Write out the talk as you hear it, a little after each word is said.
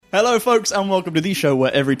Hello, folks, and welcome to the show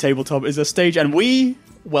where every tabletop is a stage, and we're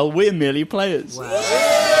merely players. Wow.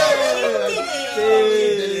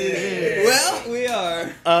 Well, we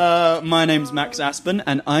are. My name's Max Aspen,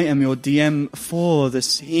 and I am your DM for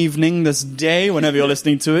this evening, this day, whenever you're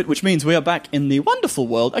listening to it, which means we are back in the wonderful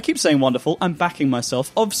world. I keep saying wonderful, I'm backing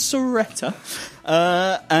myself, of Saretta.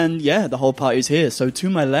 And yeah, the whole party's here. So to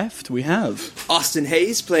my left, we have Austin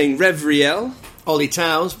Hayes playing Revriel. Ollie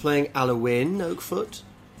Towers playing Alowin Oakfoot.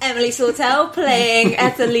 Emily Sortel playing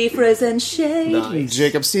Etherly Frozen Shade. Nice.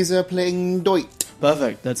 Jacob Caesar playing Doit.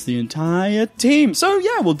 Perfect. That's the entire team. So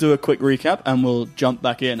yeah, we'll do a quick recap and we'll jump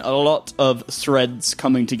back in. A lot of threads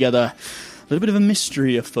coming together. A little bit of a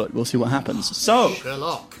mystery afoot. We'll see what happens. So,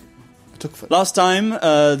 Sherlock. last time,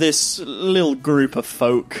 this little group of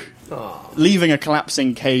folk leaving a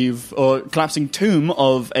collapsing cave or collapsing tomb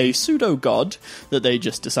of a pseudo-god that they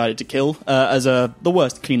just decided to kill as the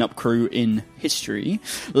worst cleanup crew in history,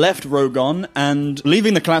 left Rogon and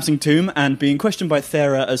leaving the collapsing tomb and being questioned by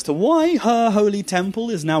Thera as to why her holy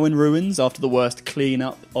temple is now in ruins after the worst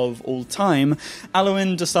cleanup of all time.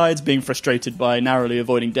 Alowin decides, being frustrated by narrowly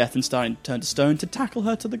avoiding death and starting to turn to stone, to tackle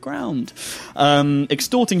her to the ground,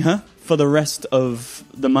 extorting her for the rest of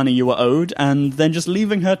the money you were owed, and then just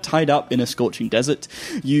leaving her tied up in a scorching desert.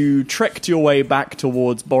 You trekked your way back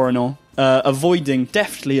towards Boronor,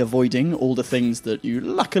 deftly avoiding all the things that you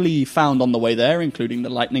luckily found on the way there, including the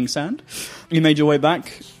lightning sand. You made your way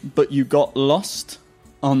back, but you got lost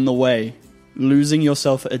on the way, losing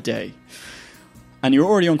yourself a day. And you're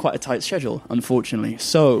already on quite a tight schedule, unfortunately.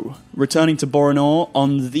 So, returning to Boronor,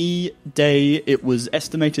 on the day it was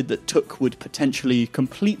estimated that Took would potentially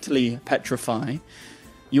completely petrify,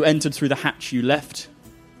 you entered through the hatch you left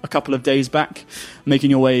a couple of days back,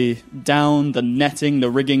 making your way down the netting,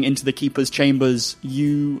 the rigging, into the Keeper's chambers.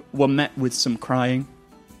 You were met with some crying.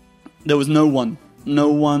 There was no one.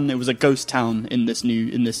 It was a ghost town in this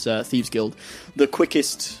Thieves Guild. The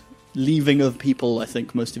quickest leaving of people I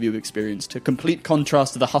think most of you have experienced, a complete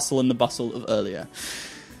contrast to the hustle and the bustle of earlier.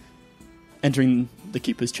 Entering the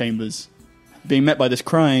Keeper's chambers, being met by this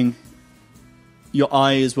crying, your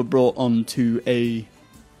eyes were brought onto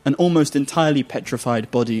an almost entirely petrified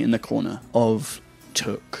body in the corner of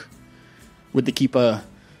Took, with the Keeper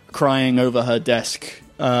crying over her desk,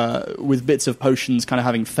 with bits of potions kind of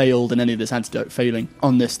having failed and any of this antidote failing.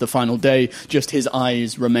 On this, the final day, just his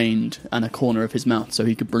eyes remained and a corner of his mouth so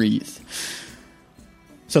he could breathe.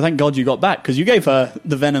 So thank God you got back, because you gave her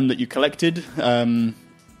the venom that you collected.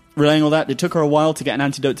 Relaying all that, it took her a while to get an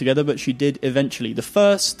antidote together, but she did eventually. The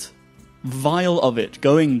first vial of it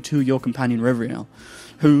going to your companion Revriel,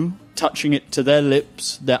 who, touching it to their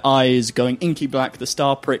lips, their eyes going inky black, the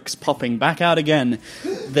star pricks popping back out again,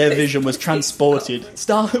 their vision was transported.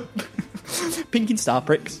 Pink and star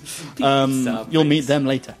pricks. You'll meet them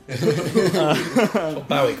later.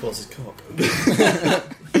 Bowie calls his cock.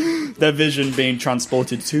 Their vision being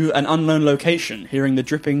transported to an unknown location, hearing the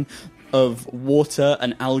dripping of water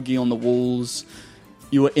and algae on the walls.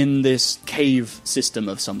 You were in this cave system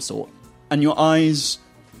of some sort, and your eyes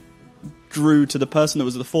drew to the person that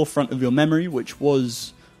was at the forefront of your memory, which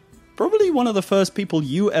was probably one of the first people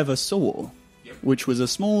you ever saw, which was a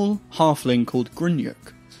small halfling called Grunch,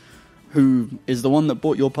 who is the one that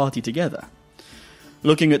brought your party together.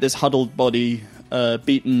 Looking at this huddled body,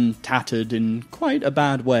 beaten, tattered in quite a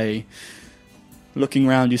bad way, looking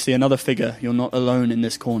round, you see another figure. You're not alone in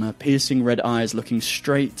this corner, piercing red eyes looking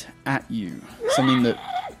straight at you, something that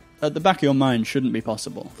at the back of your mind shouldn't be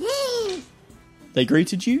possible. They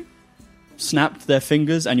greeted you, snapped their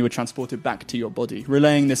fingers, and you were transported back to your body.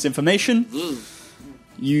 Relaying this information,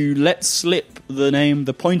 you let slip the name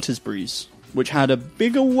The Pointer's Breeze, which had a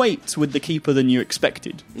bigger weight with the Keeper than you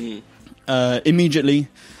expected. Immediately,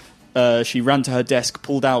 she ran to her desk,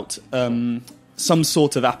 pulled out some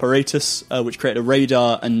sort of apparatus, which created a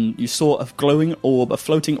radar, and you saw a glowing orb, a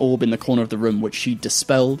floating orb in the corner of the room, which she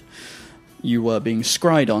dispelled. You were being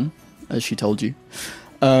scryed on, as she told you.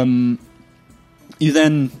 You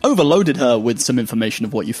then overloaded her with some information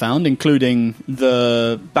of what you found, including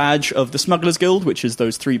the badge of the Smugglers Guild, which is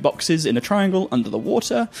those 3 boxes in a triangle under the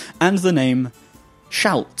water, and the name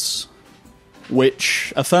Shouts,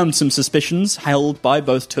 which affirmed some suspicions held by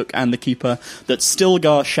both Took and the Keeper that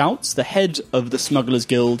Stilgar Shouts, the head of the Smugglers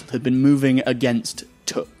Guild, had been moving against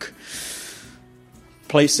Took.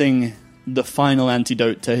 Placing the final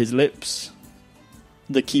antidote to his lips,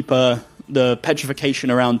 the Keeper, the petrification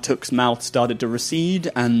around Took's mouth started to recede,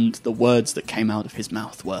 and the words that came out of his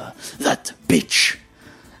mouth were, "That bitch!"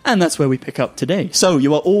 And that's where we pick up today. So,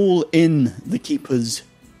 you are all in the Keeper's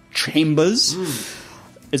chambers.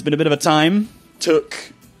 It's been a bit of a time.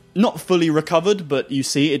 Took not fully recovered, but you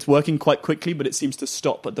see it's working quite quickly, but it seems to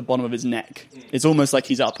stop at the bottom of his neck. It's almost like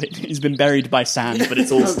he's up. He's been buried by sand, but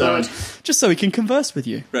it's all stone. Just so he can converse with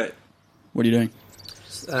you. Right. What are you doing?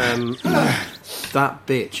 That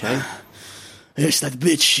bitch, eh? Yes, that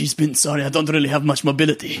bitch. She's been... Sorry, I don't really have much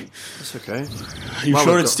mobility. That's okay. Are you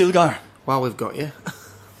sure it's still Gar? Well, we've got you.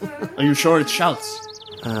 Are you sure it's shouts?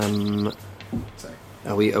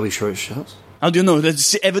 Are we sure it's shouts? How do you know?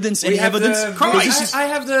 There's evidence? Any evidence? I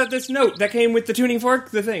have this note that came with the tuning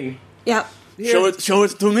fork, the thing. Yeah. Show it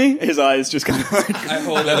to me. His eyes just kind of like... I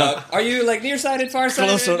hold it up. Are you like nearsighted, farsighted?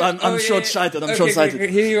 Closer. I'm short-sighted. I'm short-sighted.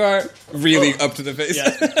 Here you are, really up to the face.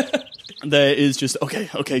 Yeah. There is just...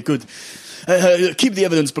 Okay, good. Keep the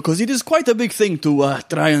evidence, because it is quite a big thing to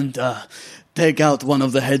try and take out one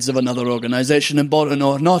of the heads of another organization in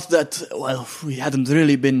Boronor. Not that, well, we hadn't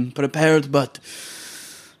really been prepared, but...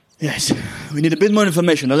 Yes, we need a bit more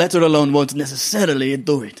information. A letter alone won't necessarily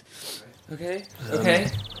do it. Okay.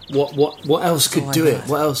 What else could do it?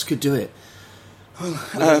 What else could do it?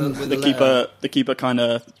 The keeper kind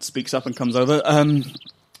of speaks up and comes over.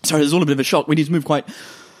 Sorry, there's all a bit of a shock. We need to move quite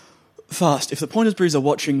fast. If the Pointers Breeze are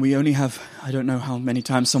watching, we only have... I don't know how many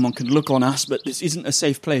times someone can look on us, but this isn't a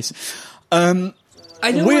safe place. I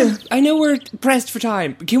know we're pressed for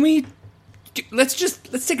time. Can we... Let's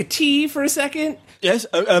take a tea for a second. Yes,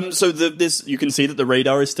 so you can see that the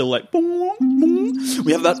radar is still like... Boom, boom.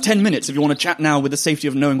 We have about 10 minutes if you want to chat now with the safety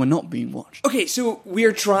of knowing we're not being watched. Okay, so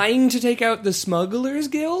we're trying to take out the Smugglers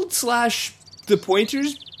Guild / the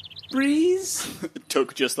Pointers Breeze?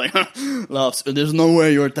 Took just like laughs. There's no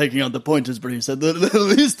way you're taking out the Pointers Breeze. The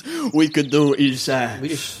least we could do is...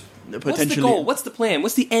 potentially... What's the goal? What's the plan?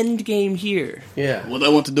 What's the end game here? Yeah. What I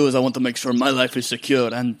want to do is I want to make sure my life is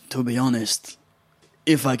secure, and to be honest...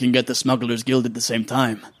 If I can get the Smugglers Guild at the same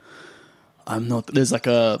time, I'm not... There's like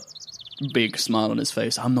a big smile on his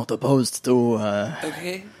face. I'm not opposed to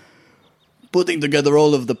putting together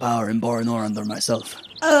all of the power in Boronor under myself.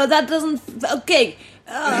 Oh, that doesn't... Okay.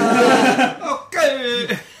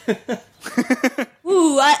 Okay.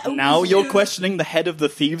 Ooh, Now you're questioning the head of the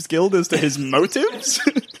Thieves Guild as to his motives?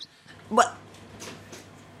 What?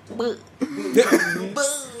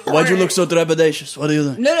 Why'd you look so trepidatious? What are you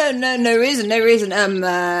doing? No reason.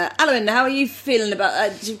 Alwyn, how are you feeling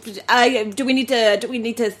about? Do we need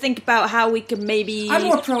to think about how we can maybe? I'm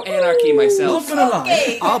more pro anarchy myself. Not gonna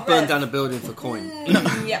lie. I'll burn down a building for coin.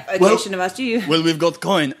 Yeah, I shouldn't have asked you. Well, we've got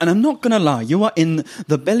coin, and I'm not gonna lie. You are in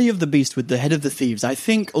the belly of the beast with the head of the thieves. I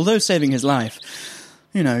think, although saving his life,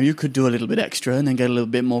 you could do a little bit extra and then get a little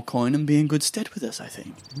bit more coin and be in good stead with us. I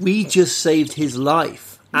think We just saved his life.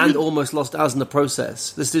 And almost lost ours in the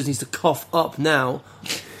process. This dude needs to cough up now.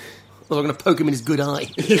 Or I'm going to poke him in his good eye.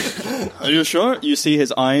 Are you sure? You see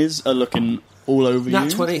his eyes are looking all over you. Nat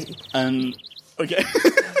 20. And okay,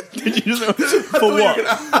 did you just for what?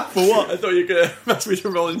 For what? I thought you were going to ask me to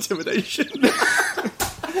roll intimidation.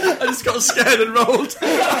 I just got scared and rolled.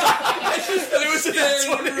 And it was a nat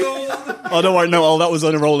 20. Oh, don't worry. No, that was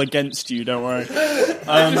on a roll against you. Don't worry.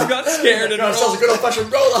 I just got scared and rolled. Sounds like a good old-fashioned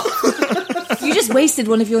roller. You just wasted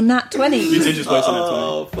one of your nat 20s. You did just waste a nat 20.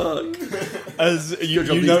 Oh, fuck. As you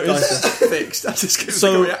notice, fixed. That just gives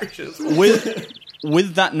me a reaction.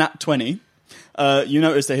 with that nat 20, you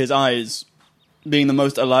notice that his eyes, being the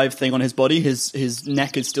most alive thing on his body, his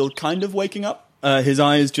neck is still kind of waking up. His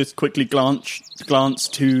eyes just quickly glance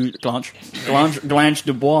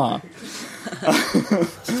Dubois.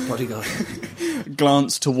 Bodyguard.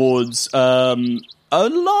 Glance towards a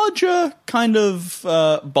larger kind of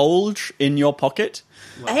bulge in your pocket.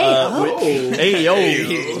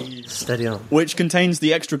 Steady on. Which contains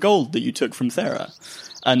the extra gold that you took from Thera.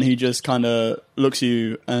 And he just kind of looks at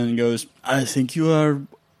you and goes, I think you are...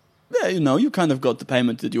 Yeah, you kind of got the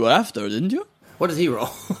payment that you were after, didn't you? What did he roll?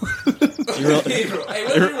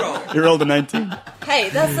 You rolled a 19. Hey,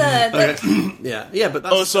 that's a... Yeah, but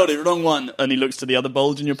that's... Oh, sorry, wrong one. And he looks to the other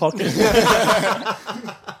bulge in your pocket.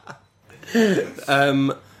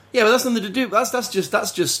 Yeah, but that's nothing to do. That's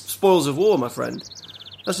just spoils of war, my friend.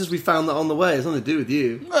 That's just we found that on the way. It's nothing to do with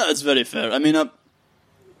you. Well, that's very fair. I mean, Don't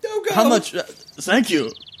go. how much... thank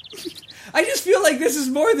you. I just feel like this is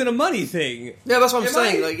more than a money thing. Yeah, that's what I'm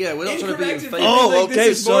saying. I We're not trying to be incorrect fake. if Oh, like this okay,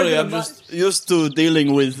 is more sorry. than a I'm just used to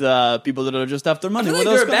dealing with people that are just after money. I feel What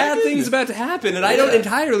like else there are can I bad do? things about to happen, and I don't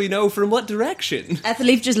entirely know from what direction.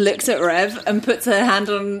 Ethelif just looks at Rev and puts her hand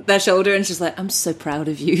on their shoulder and she's like, I'm so proud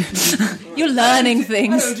of you. You're learning I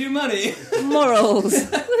things. don't do money. Morals.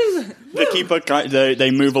 The keeper,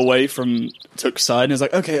 they move away from Took's side and is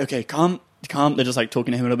like, okay, calm calm. They're just like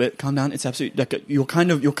talking to him a little bit. Calm down. It's absolutely like you're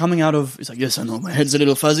coming out of. It's like, yes, I know my head's a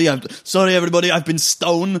little fuzzy. I'm sorry, everybody. I've been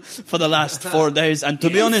stoned for the last 4 days, and to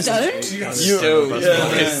be honest,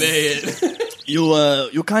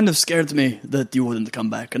 you kind of scared me that you wouldn't come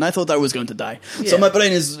back, and I thought I was going to die. So my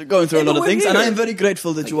brain is going through a lot of things, and I am very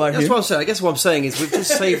grateful that you are That's here. what I'm saying. I guess what I'm saying is we've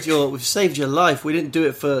just saved your life. We didn't do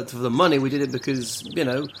it for the money. We did it because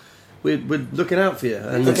we're looking out for you.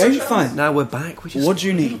 And Okay, fine. Now we're back. What do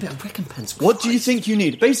you need? A bit of recompense. What do you think you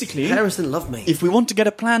need? Basically, Parents didn't love me. if we want to get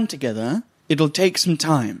a plan together, it'll take some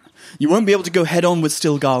time. You won't be able to go head on with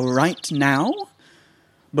Stilgar right now,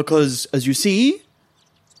 because, as you see,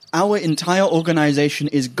 our entire organization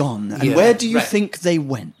is gone. And where do you think they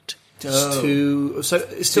went?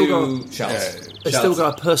 It's still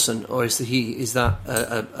got a person, or is that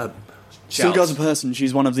a Stilgar's a person.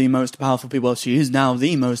 She's one of the most powerful people. She is now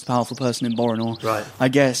the most powerful person in Boronor. Right. I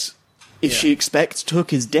guess if she expects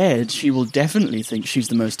Took is dead, she will definitely think she's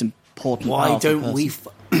the most important Why powerful don't person.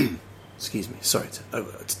 we... Excuse me, sorry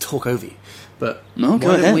to talk over you, but No, go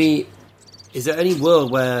why ahead. don't we... Is there any world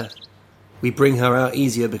where we bring her out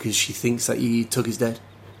easier because she thinks that Took is dead?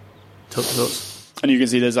 Took thoughts? And you can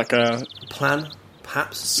see there's like a... Plan,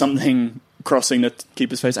 perhaps? something crossing the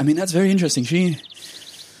keeper's face. I mean, that's very interesting. She...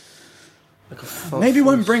 maybe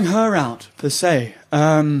won't bring her out, per se.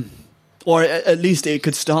 Or at least it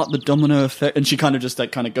could start the domino effect. And she kind of just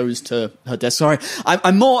goes to her desk. Sorry,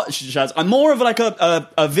 I'm more, she shouts, I'm more of like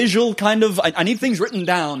a visual kind of, I need things written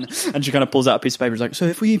down. And she kind of pulls out a piece of paper. It's like, so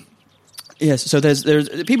if we, yes, so there's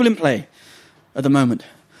people in play at the moment.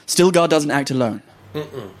 Stilgar doesn't act alone.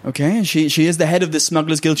 Okay, she is the head of the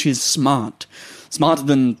Smugglers Guild. She is smart. Smarter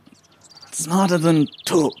than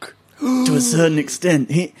Took, to a certain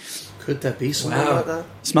extent. Could there be something like that?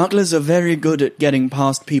 Smugglers are very good at getting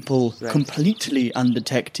past people completely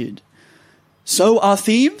undetected. So are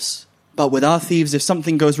thieves, but with our thieves, if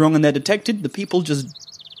something goes wrong and they're detected, the people just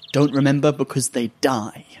don't remember because they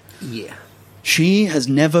die. Yeah. She has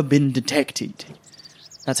never been detected.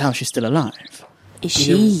 That's how she's still alive. Is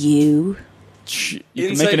she you? You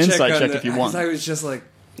can make an insight check if you want. I was just like,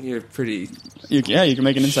 you're pretty... You can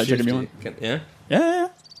make an insight check if you want. Yeah? Yeah.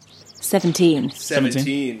 17.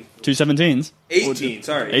 17. 2 17s? 18,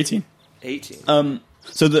 sorry. 18. 18.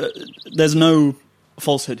 So there's no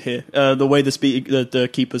falsehood here. The way the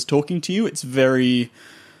keeper's talking to you, it's very...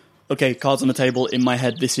 Okay, cards on the table, in my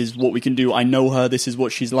head, this is what we can do. I know her, this is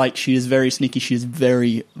what she's like. She is very sneaky, she is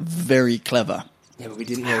very, very clever. Yeah, but we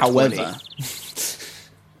didn't know However, 20.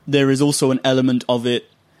 there is also an element of it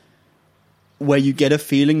where you get a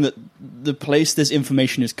feeling that the place this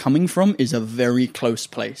information is coming from is a very close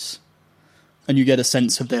place. And you get a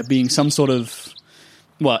sense of there being some sort of,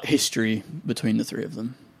 history between the three of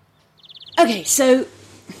them. Okay, so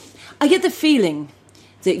I get the feeling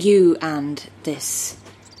that you and this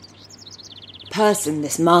person,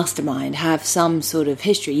 this mastermind, have some sort of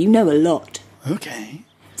history. You know a lot. Okay.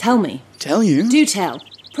 Tell me. Tell you? Do tell.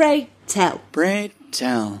 Pray, tell. Pray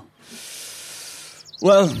tell.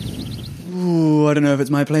 Well, I don't know if it's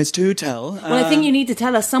my place to tell. Well, I think you need to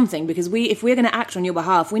tell us something, because if we're going to act on your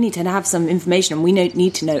behalf, we need to have some information, and we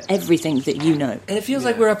need to know everything that you know. And it feels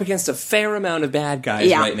like we're up against a fair amount of bad guys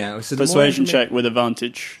right now. So Persuasion check with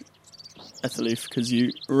advantage, Ethelif, because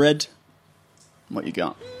you read what you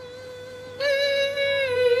got.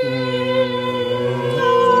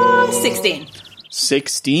 16.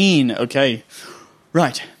 16, okay.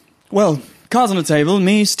 Right. Well, cards on the table,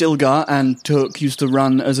 me, Stilgar, and Took used to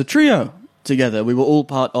run as a trio together. We were all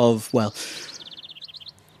part of, a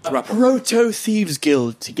proto-thieves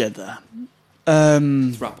guild together.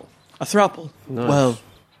 Thruple. A thruple. Nice. Well,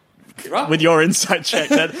 with your insight check,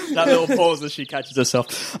 that little pause as she catches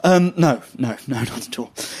herself. No, not at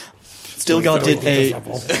all. Stilgar did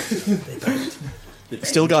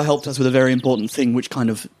Stilgar helped us with a very important thing, which kind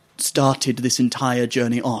of started this entire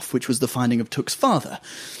journey off, which was the finding of Took's father.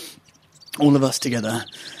 All of us together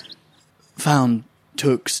found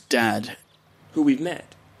Took's dad. Who we've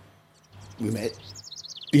met. We met.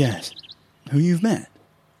 Yes, who you've met.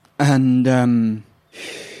 And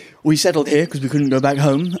we settled here because we couldn't go back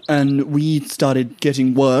home, and we started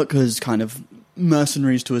getting work as kind of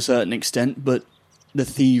mercenaries to a certain extent, but the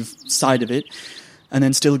thief side of it. And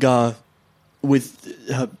then Stilgar, with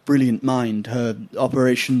her brilliant mind, her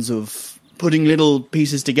operations of putting little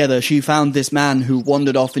pieces together, she found this man who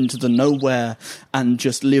wandered off into the nowhere and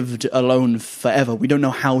just lived alone forever. We don't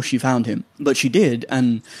know how she found him, but she did,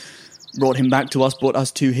 and brought him back to us, brought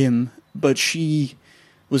us to him. But she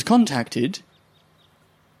was contacted,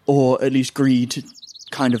 or at least greed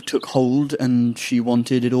kind of took hold, and she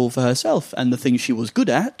wanted it all for herself. And the thing she was good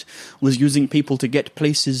at was using people to get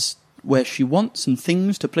places where she wants and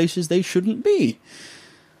things to places they shouldn't be.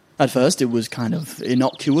 At first, it was kind of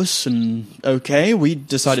innocuous and okay. We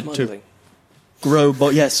decided to grow...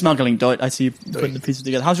 smuggling, Doit. I see you putting the pieces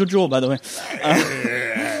together. How's your jaw, by the way?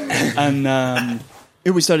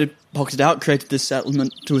 We started pocketed out, created this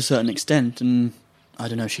settlement to a certain extent, and I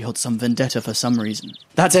don't know, she holds some vendetta for some reason.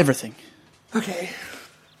 That's everything. Okay.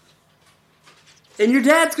 And your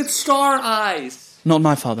dad's got star eyes. Not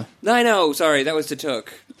my father. I know, sorry, that was Tatuk.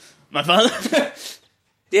 My father?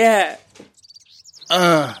 Yeah.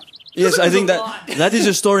 Yes, I think that is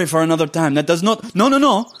a story for another time. That does not...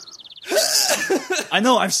 No. I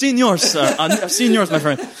know, I've seen yours, sir. I've seen yours, my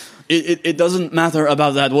friend. It doesn't matter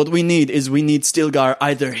about that. What we need is Stilgar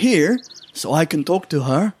either here, so I can talk to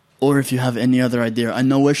her, or if you have any other idea. I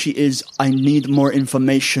know where she is. I need more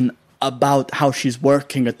information about how she's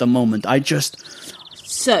working at the moment.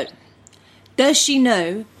 So, does she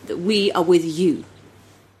know that we are with you?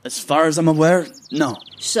 As far as I'm aware, no.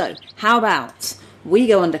 So, how about we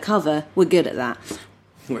go undercover? We're good at that.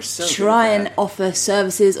 We're so Try good at and that. offer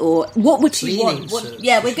services, or what would she Cleaning want? services.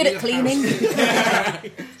 Yeah, we're good at cleaning.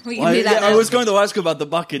 We can do that I now. was going to ask about the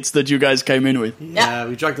buckets that you guys came in with. Yeah,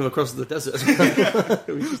 we dragged them across the desert.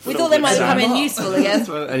 We thought they might become useful again.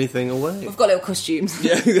 Throw anything away. We've got little costumes.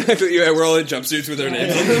 Yeah, exactly. Yeah, we're all in jumpsuits with our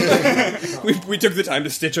names on. we took the time to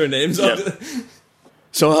stitch our names on.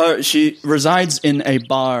 So she resides in a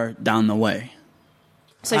bar down the way.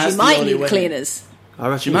 So That's she the might only need way. cleaners. I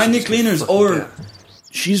reckon She might need cleaners, or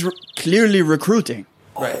she's clearly recruiting.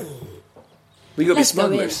 Right. We go be Let's go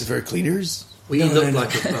smugglers. Is there cleaners? We look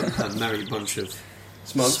like a merry bunch of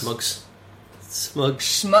smugs.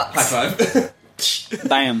 High five.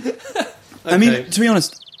 Bam. I mean, to be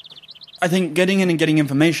honest, I think getting in and getting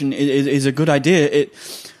information is a good idea.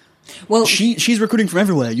 Well, She's recruiting from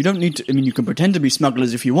everywhere. You don't need to... I mean, you can pretend to be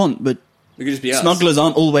smugglers if you want, but We could just be us. smugglers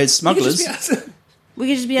aren't always We could smugglers. just be us. we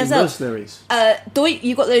could just be ourselves. mercenaries. Doit,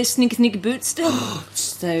 you got those sneaky boots still?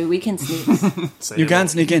 So we can sneak. You can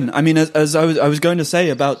sneak in. I mean, as I was going to say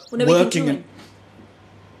about Well, no, we can working... join.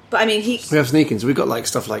 But I mean, We have sneakings. We've got like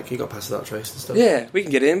stuff like you got past without trace and stuff. Yeah, we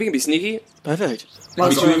can get in. We can be sneaky. Perfect.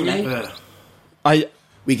 Yeah.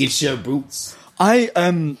 We can show boots. I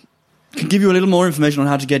can give you a little more information on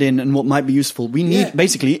how to get in and what might be useful. We need,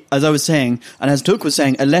 basically, as I was saying, and as Took was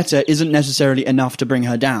saying, a letter isn't necessarily enough to bring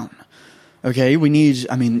her down. Okay, we need,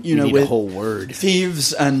 I mean, you know, need with a whole word.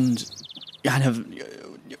 thieves and kind of,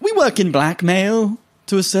 we work in blackmail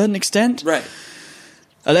to a certain extent. Right.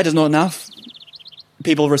 A letter's not enough.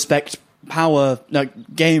 People respect power. No,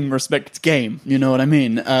 game respects game. You know what I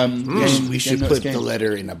mean? We should knows put game. the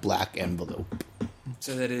letter in a black envelope.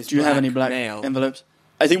 So that is. Do you have any black mail. envelopes?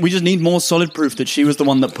 I think we just need more solid proof that she was the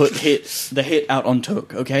one that put the hit out on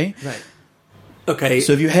Took. Okay. Right. Okay.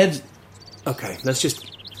 So if you head, Okay. Let's just.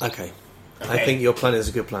 Okay. I think your plan is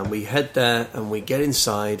a good plan. We head there and we get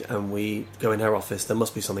inside and we go in her office. There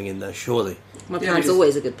must be something in there, surely. My Yeah, plan's we just-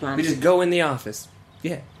 always a good plan. We just go in the office.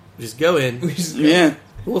 Yeah. We just go in. yeah,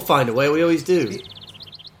 We'll find a way. We always do.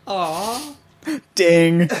 Aww.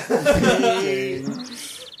 ding,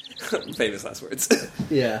 Famous last words.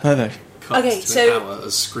 Yeah. perfect. Okay, To so- an hour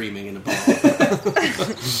of screaming in a bar.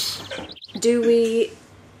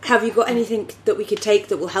 Have you got anything that we could take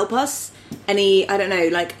that will help us? Any, I don't know,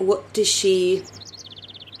 like, what does she...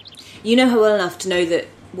 You know her well enough to know that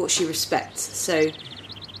what she respects, so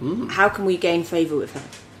how can we gain favour with her?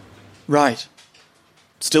 Right.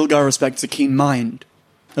 Stilgar respects a keen mind,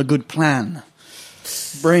 a good plan,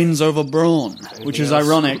 brains over brawn, which is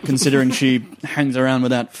ironic considering she hangs around with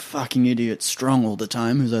that fucking idiot Strong all the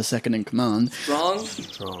time, who's her second in command. Strong?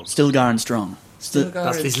 Stilgar and Strong.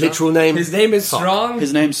 That's his literal name. His name is Strong?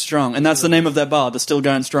 His name's Strong, and that's the name of their bar, the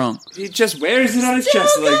Stilgar and Strong. He just wears it on his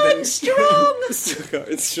chest like that. Strong! Still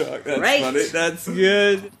going strong. That's Great. funny. That's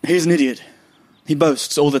good. He's an idiot. He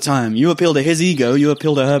boasts all the time. You appeal to his ego, you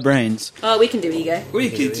appeal to her brains. Oh, we can do ego. We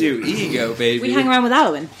could do ego, baby. We hang around with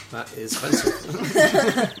Alwyn. That is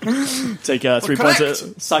offensive. Take 3 points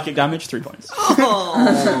of psychic damage, 3 points.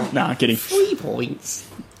 Nah, I'm kidding. 3 points.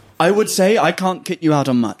 I would say I can't kit you out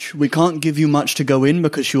on much. We can't give you much to go in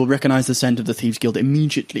because she will recognize the scent of the Thieves Guild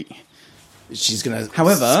immediately. She's gonna. smell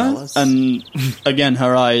However, us. and again,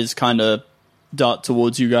 her eyes kind of dart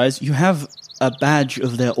towards you guys. You have a badge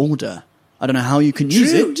of their order. I don't know how you can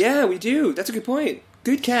use True. it. Yeah, we do. That's a good point.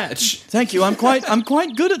 Good catch. Thank you. I'm quite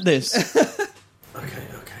good at this. Okay.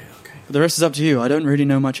 The rest is up to you. I don't really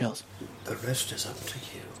know much else. The rest is up to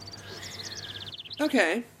you.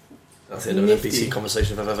 Okay. That's the end of an NPC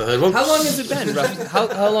conversation if I've ever heard one. How long has it been?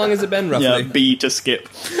 How long has it been roughly? Yeah, B to skip.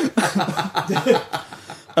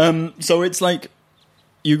 So it's like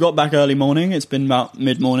you got back early morning. It's been about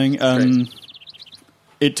mid-morning.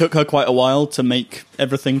 It took her quite a while to make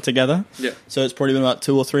everything together. Yeah. So it's probably been about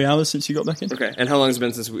 2 or 3 hours since you got back in. Okay, and how long has it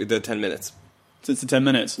been since the 10 minutes? Since the 10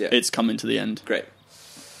 minutes, Yeah. it's coming to the end. Great.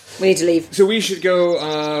 We need to leave. So we should go.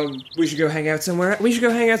 Hang out somewhere. We should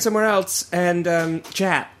go hang out somewhere else and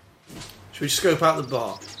chat. Should we scope out the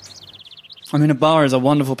bar? I mean, a bar is a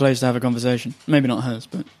wonderful place to have a conversation. Maybe not hers,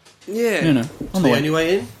 but, Yeah. you know, on the The way. only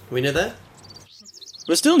way in? Are we near there?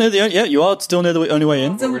 We're still near the... Yeah, you are still near the only way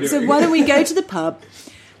in. So why don't we go to the pub,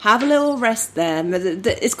 have a little rest there?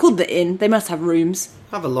 It's called the Inn. They must have rooms.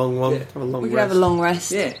 Have a long one. Yeah. Have a long We rest. could have a long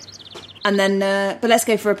rest. Yeah. And then, but let's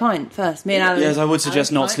go for a pint first. Me and Alan. Yes, I would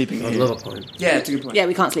suggest not Pint? sleeping I'd here. love a point. Yeah, it's a good point. Yeah,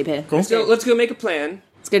 we can't sleep here. Let's go make a plan.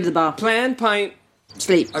 Let's go to the bar. Plan, pint.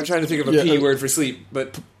 Sleep. I'm trying to think of a Yeah, P word for sleep,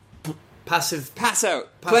 but Passive. pass out.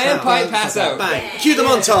 Pass Plan, out. pint, pass out. Bang. Cue the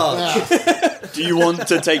montage. Do you want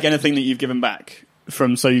to take anything that you've given back?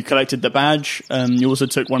 So you collected the badge. You also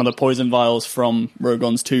took one of the poison vials from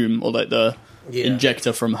Rogon's tomb, or like the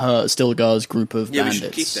injector from her Stilgar's group of Yeah, we bandits.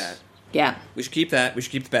 should keep that. Yeah. We should keep that. We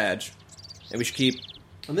should keep the badge. And we should keep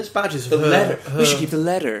And this badge is the her. letter. Her. We should keep the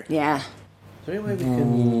letter. Yeah. Is there any way we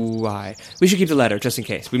can... Why? We should keep the letter, just in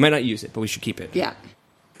case. We might not use it, but we should keep it. Yeah.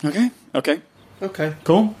 Okay, Okay.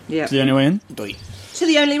 cool. Yeah. It's the only way in. To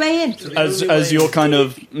the only way in. As you're kind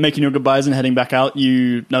of making your goodbyes and heading back out,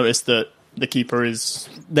 you notice that the keeper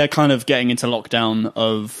they're kind of getting into lockdown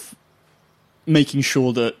of making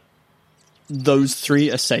sure that those three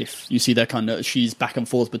are safe. You see she's back and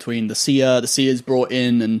forth between the seer's brought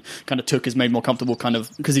in and kind of Took is made more comfortable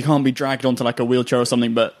because he can't be dragged onto like a wheelchair or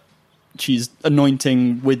something, but she's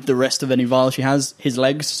anointing with the rest of any vial she has his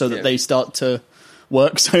legs so that they start to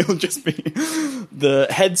work. So it'll just be the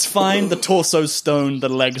head's fine, the torso's stoned, the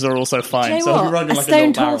legs are also fine. Do you know So what? he'll be running A like a stone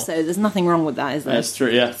little barrel. torso, there's nothing wrong with that, is there? That's true,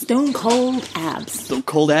 yeah. Stone cold abs. Still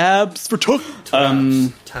called abs for Took.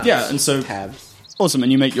 Tabs. Yeah, and so Tabs. awesome,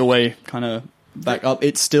 and you make your way kind of back up.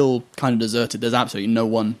 It's still kind of deserted. There's absolutely no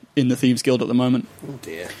one in the Thieves Guild at the moment. Oh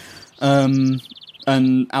dear.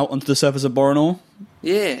 And out onto the surface of Boronor.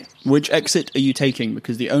 Yeah. Which exit are you taking?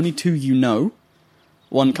 Because the only two you know,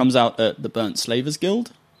 one comes out at the Burnt Slavers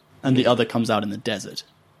Guild, and the other comes out in the desert.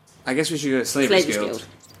 I guess we should go to Slavers Flavors Guild. Guild.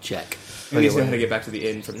 Check. We need to know how to get back to the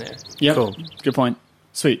inn from there. Yeah, Cool. Good point.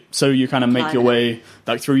 Sweet. So you kind of make your way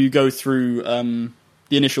back through. You go through the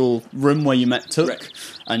initial room where you met Took, Right.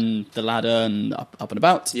 and the ladder, and up and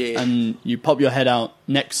about. Yeah. And you pop your head out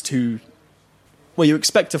next to where you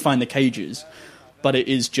expect to find the cages, but it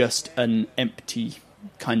is just an empty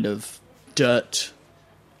kind of dirt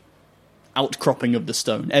outcropping of the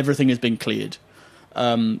stone. Everything has been cleared.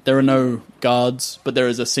 There are no guards, but there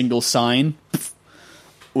is a single sign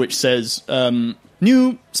which says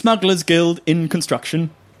New Smugglers Guild in construction.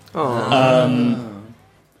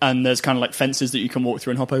 And there's kind of like fences that you can walk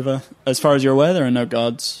through and hop over. As far as you're aware, there are no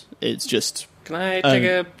guards. It's just Can I take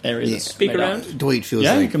a areas. peek made out. around? Dwight feels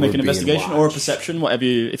Yeah, like you can make we're an being investigation or a watched. perception, whatever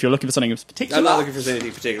if you're looking for something in particular. I'm not looking for anything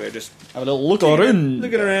in particular, just Have a little look around.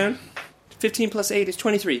 looking around. 15 plus 8 is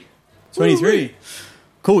 23. 23.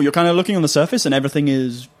 Cool, you're kind of looking on the surface and everything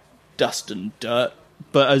is dust and dirt.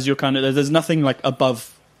 But as you're kind of, there's nothing like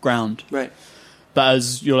above ground. Right. But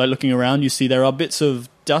as you're like looking around, you see there are bits of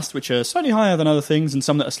dust which are slightly higher than other things and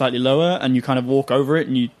some that are slightly lower, and you kind of walk over it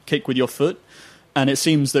and you kick with your foot, and it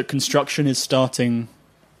seems that construction is starting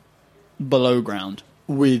below ground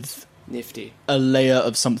with Nifty. a layer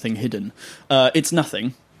of something hidden. It's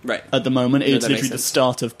nothing Right. at the moment. No, It's that makes literally the sense.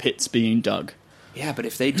 start of pits being dug. Yeah, but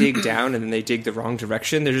if they dig down and then they dig the wrong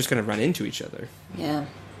direction, they're just going to run into each other. Yeah.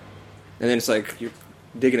 And then it's like you're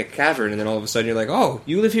digging a cavern, and then all of a sudden you're like, "Oh,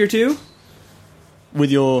 you live here too?"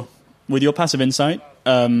 With your passive insight,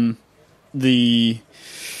 the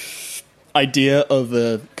idea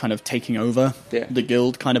of kind of taking over Yeah. the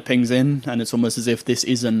guild kind of pings in, and it's almost as if this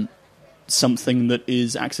isn't something that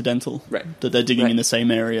is accidental. Right. That they're digging Right. in the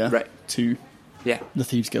same area Right. to Yeah. the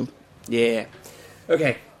Thieves Guild. Yeah.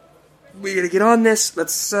 Okay. We're going to get on this.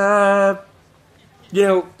 Let's, Alan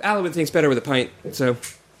thinks better with a pint, so.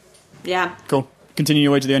 Yeah. Cool. Continue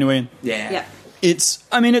your way to the only way in. Yeah. It's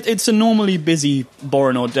a normally busy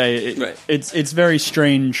Boronor day. Right. It's very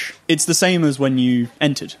strange. It's the same as when you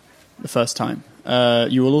entered the first time.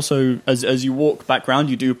 You will also, as you walk back round,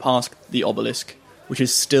 you do pass the obelisk, which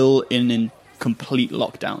is still in complete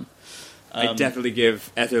lockdown. I definitely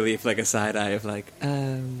give Etherleaf like a side eye of like,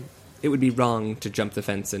 it would be wrong to jump the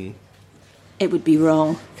fence and. It would be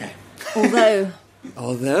wrong. Okay. Although,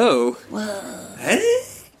 Although.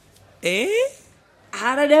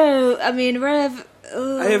 I don't know. I mean, Rev.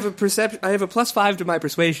 I have a +5 to my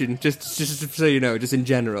persuasion, just so you know, just in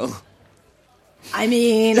general. I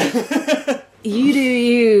mean, you do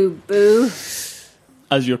you, boo.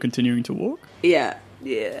 As you're continuing to walk? Yeah.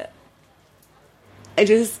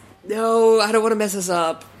 No, I don't want to mess us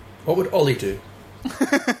up. What would Ollie do?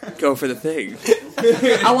 Go for the thing.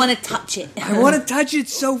 I want to touch it. I want to touch it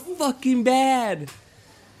so fucking bad.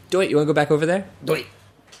 Doit, you want to go back over there? Doit. Is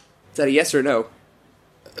that a yes or no?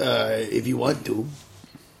 If you want to.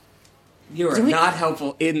 You are not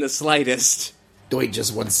helpful in the slightest. Doit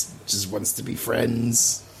just wants to be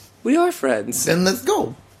friends. We are friends. Then let's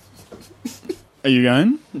go. Are you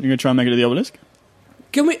going? You're going to try and make it to the obelisk?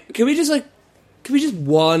 Can we just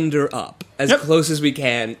wander up as close as we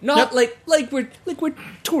can? Not like we're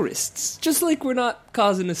tourists. Just like we're not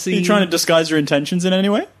causing a scene. Are you trying to disguise your intentions in any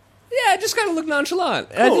way? Yeah, just kind of look nonchalant.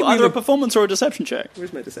 Cool. I think Either a performance or a deception check.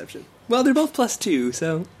 Where's my deception? Well, they're both +2,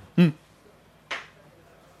 so.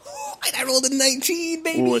 I rolled a 19,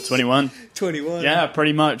 baby. Ooh, a 21. 21. Yeah,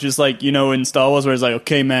 pretty much. It's like, you know, in Star Wars where it's like,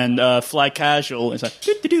 okay, man, fly casual. It's like,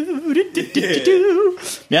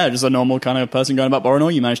 yeah, just a normal kind of person going about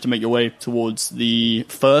Boronor. You managed to make your way towards the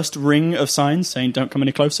first ring of signs saying don't come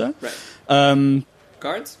any closer. Right.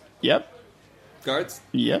 Guards? Yep. Guards?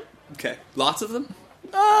 Yep. Okay. Lots of them?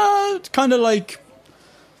 It's kind of like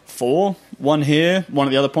 4. One here, one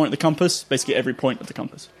at the other point of the compass. Basically every point of the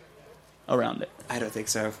compass around it. I don't think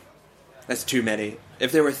so. That's too many.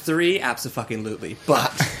 If there were 3, abso-fucking-lutely.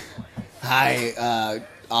 But Hi,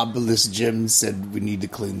 Obelisk Jim said we need to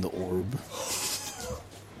clean the orb.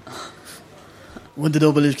 What did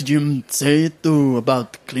Obelisk Jim say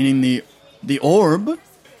about cleaning the orb?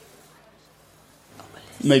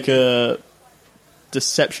 Make a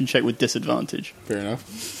deception check with disadvantage. Fair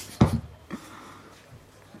enough.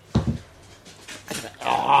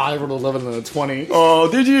 I rolled 11 and a 20.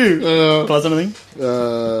 Oh, did you? Plus anything?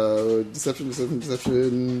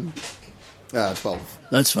 Deception. 12.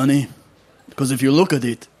 That's funny. Because if you look at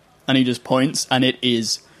it, and he just points, and it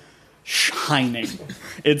is shining.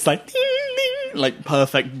 It's like, ding, ding, like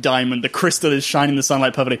perfect diamond. The crystal is shining in the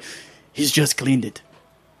sunlight perfectly. He's just cleaned it.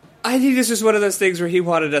 I think this was one of those things where he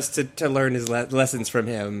wanted us to learn his lessons from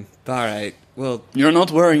him. All right, well... You're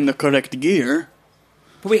not wearing the correct gear.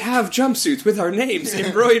 But we have jumpsuits with our names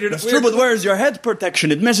embroidered. That's true, but where's your head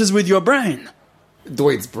protection? It messes with your brain.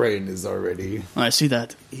 Doit's brain is already... I see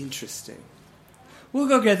that. Interesting. We'll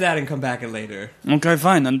go get that and come back later. Okay,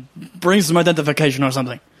 fine, then bring some identification or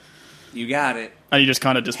something. You got it. And he just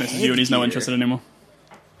kind of dismisses you and he's no interested anymore.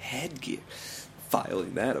 Headgear.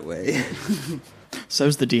 Filing that away.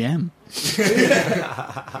 So's the DM.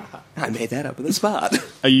 I made that up on the spot.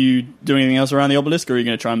 Are you doing anything else around the obelisk, or are you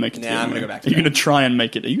going to try and make it? Nah, I'm going to go back to Are you going to try and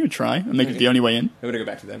make it? Are you going to try and make it the only way in? I'm going to go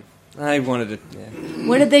back to them. I wanted to... Yeah.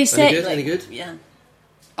 What did they say? Any good? Yeah.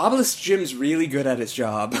 Obelisk Jim's really good at his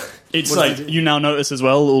job. It's like, you now notice as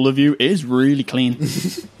well, all of you, it is really clean.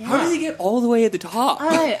 How did he get all the way at the top?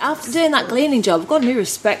 I don't know, after doing that cleaning job, I've got new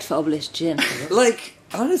respect for Obelisk Jim. Like,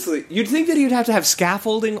 honestly, you'd think that he'd have to have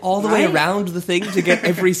scaffolding all the way Right? around the thing to get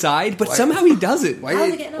every side, but somehow he doesn't. Why How are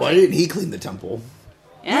they getting why away? didn't he clean the temple?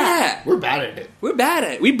 Yeah. We're bad at it. We're bad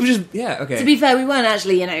at it. We just... Yeah, okay. To be fair, we weren't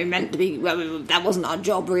actually, meant to be. Well, that wasn't our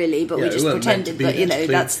job really, but Yeah, we we just weren't meant to pretended be that there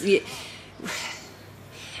to that's.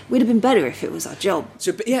 We'd have been better if it was our job.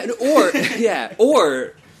 So,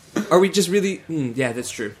 or are we just really... yeah,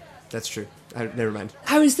 that's true. That's true. Never mind.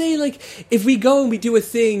 I was saying, like, if we go and we do a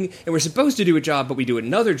thing, and we're supposed to do a job, but we do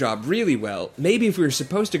another job really well, maybe if we were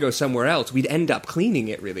supposed to go somewhere else, we'd end up cleaning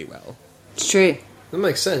it really well. It's true. That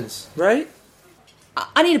makes sense. Right?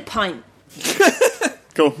 I need a pint.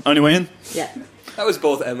 Cool. Only way in? Yeah. That was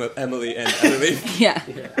both Emily and Emily. Yeah.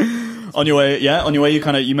 On your way,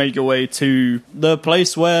 you make your way to the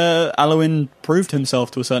place where Alwyn proved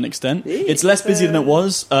himself to a certain extent. It's less busy than it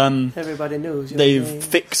was. Everybody knows. They've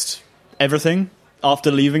fixed everything.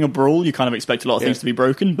 After leaving a brawl, you kind of expect a lot of things to be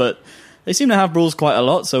broken, but they seem to have brawls quite a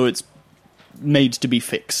lot, so it's made to be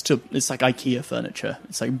fixed. It's like IKEA furniture.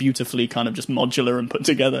 It's like beautifully kind of just modular and put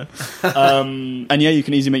together. And yeah, you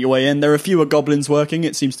can easily make your way in. There are fewer goblins working.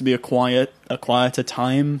 It seems to be a quieter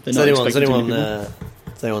time. They're not expecting too many people.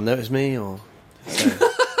 Does anyone notice me or?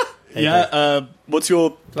 What's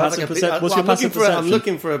your passive perception? I'm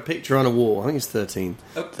looking for a picture on a wall. I think it's 13.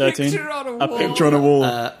 13. A picture on a wall.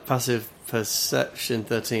 Passive perception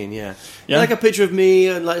 13. Yeah. Yeah. Like a picture of me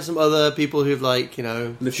and like some other people who've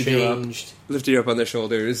Lifted changed. Lifted you up on their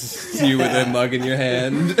shoulders. You with a mug in your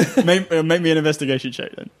hand. Make me an investigation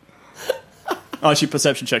check then. Oh, actually,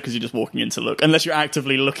 perception check because you're just walking in to look. Unless you're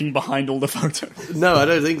actively looking behind all the photos. No, I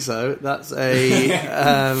don't think so. That's a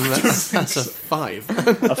that's a 5.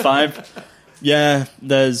 A 5? Yeah,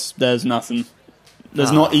 there's nothing.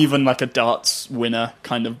 There's not even like a darts winner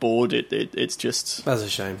kind of board. It's just... That's a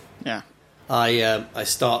shame. Yeah. I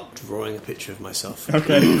start drawing a picture of myself.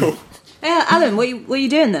 Okay, cool. Yeah, Alan, what are you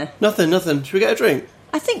doing there? Nothing. Should we get a drink?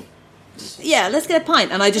 I think... Yeah, let's get a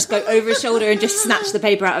pint. And I just go over his shoulder and just snatch the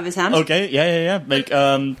paper out of his hand. Okay, yeah. Make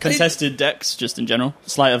contested decks, just in general.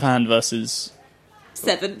 Sleight of hand versus...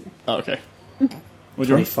 7. Oh, okay. What'd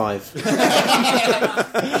you roll? 25. It's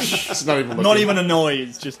not even Not even a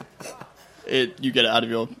noise, just... You get it out of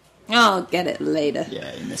your... I'll get it later.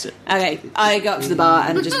 Yeah, you miss it. Okay, I go up to the bar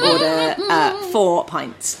and just order 4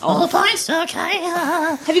 pints. 4 pints, okay.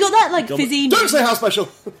 Have you got that, like, fizzy... Don't say how special!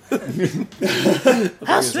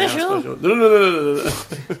 How special? No.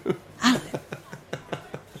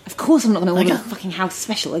 Of course I'm not going to order fucking house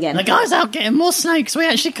special again. The guy's out getting more snakes. We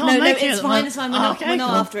actually can't No, make it. it's fine. We're not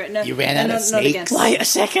after it. No, You ran out of not again. snakes? Wait a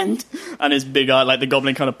second. And his big eye, like the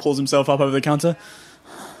goblin, kind of pulls himself up over the counter.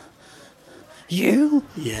 You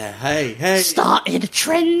Yeah, hey. started a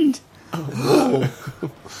trend.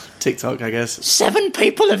 TikTok, I guess. 7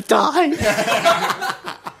 people have died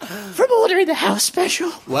from ordering the house special.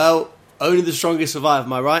 Well, only the strongest survive,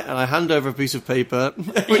 am I right? And I hand over a piece of paper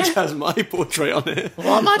which has my portrait on it.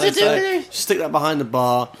 What am I to do with it? Stick that behind the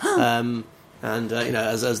bar, and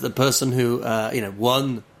as the person who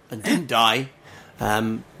won and didn't die,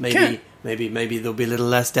 maybe there'll be a little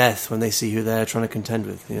less death when they see who they're trying to contend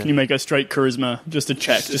with. Can you make a straight charisma? Just a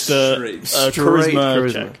check. Just a Straight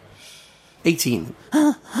charisma check. 18.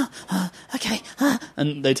 Okay.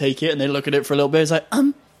 And they take it and they look at it for a little bit. It's like,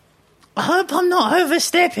 I hope I'm not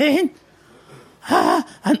overstepping.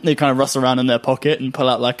 And they kind of rustle around in their pocket and pull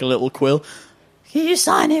out like a little quill. Can you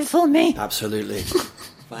sign it for me? Absolutely.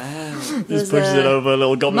 Wow. Just pushes it over a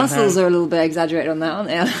little goblin Muscles hand. are a little bit exaggerated on that, aren't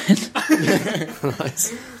they, Alan?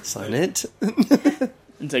 Nice. Sign it.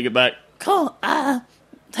 And take it back. Cool.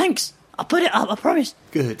 Thanks. I'll put it up, I promise.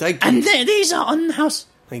 Good. Thank you. And these are on the house.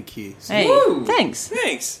 Thank you. Hey, Woo. thanks.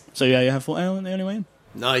 So yeah, you have 4 ale and the only way in.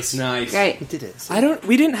 Nice. Great. We did it.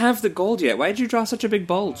 We didn't have the gold yet. Why did you draw such a big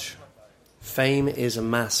bulge? Fame is a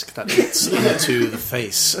mask that fits into the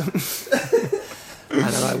face. And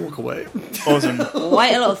then I walk away. Awesome.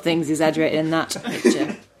 Quite a lot of things exaggerated in that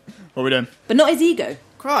picture. What are we doing? But not his ego.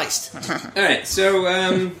 Christ. Alright,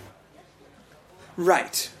 so,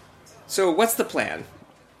 right. So, what's the plan?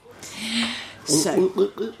 So,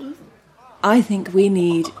 I think we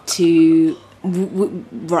need to...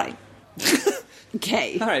 Right.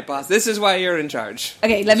 Okay. Alright, boss, this is why you're in charge.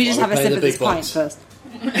 Okay, let me just why have a we sip pay of the this big pint bucks. first.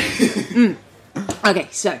 Okay,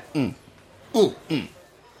 so...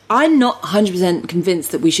 I'm not 100%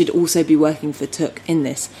 convinced that we should also be working for Took in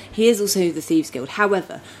this. He is also the Thieves Guild.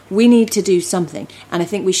 However, we need to do something, and I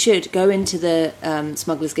think we should go into the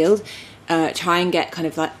Smugglers Guild, try and get kind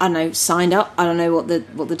of like, I don't know, signed up. I don't know what the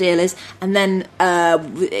deal is, and then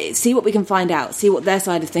see what we can find out, see what their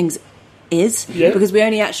side of things is, because we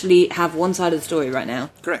only actually have one side of the story right now.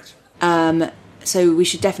 Correct. So we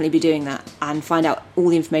should definitely be doing that and find out all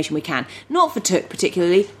the information we can. Not for Took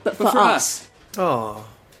particularly, but for us. Oh.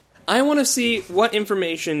 I want to see what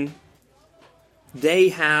information they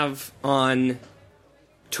have on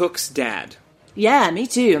Took's dad. Yeah, me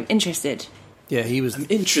too. I'm interested. Yeah, he was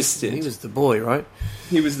Interested. he was the boy, right?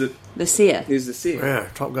 He was the Seer. seer. Yeah,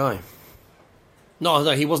 top guy. No,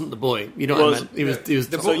 he wasn't the boy. You know Was- what I meant? He was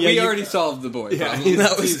the So, boy. we already solved the boy problem. he's-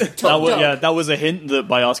 That was That was a hint that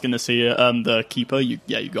by asking the seer, the keeper, you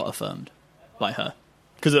got affirmed by her.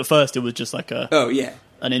 Because at first it was just like Oh, yeah.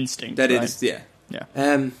 an instinct. That right? is, yeah. Yeah.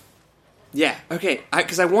 Yeah, okay.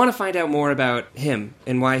 Because I want to find out more about him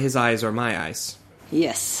and why his eyes are my eyes.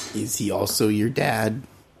 Yes. Is he also your dad?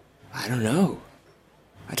 I don't know.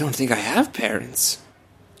 I don't think I have parents.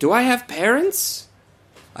 Do I have parents?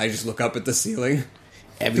 I just look up at the ceiling.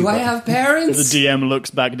 Do I have The parents? DM looks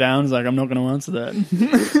back down. He's like, I'm not going to answer that.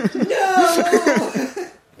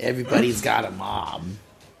 Everybody's got a mom.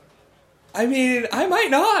 I mean, I might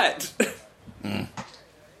not.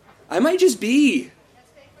 I might just be.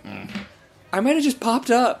 I might have just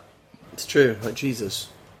popped up. It's true, like Jesus.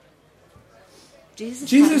 Jesus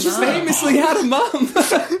Jesus famously had a mum.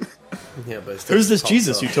 Yeah, but it's Who's this popped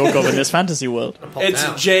Jesus up. you talk of in this fantasy world? It's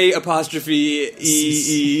out. J apostrophe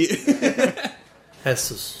E. Jesus.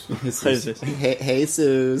 Jesus.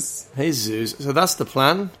 Jesus. Jesus. So that's the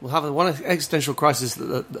plan. We'll have one existential crisis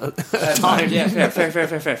at a time. Yeah,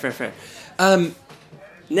 fair.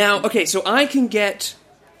 Now, okay, so I can get...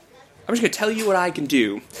 I'm just going to tell you what I can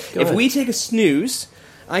do. If ahead. we take a snooze,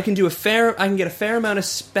 I can get a fair amount of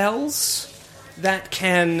spells that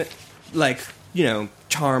can, like,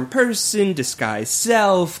 charm person, disguise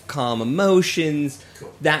self, calm emotions,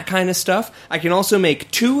 that kind of stuff. I can also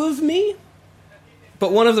make 2 of me.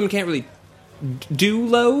 but one of them can't really do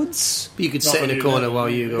loads. But you could sit in a corner while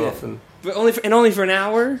you go off and... But only for an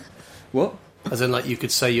hour? What? As in, like, you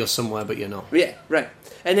could say you're somewhere, but you're not. Yeah, right.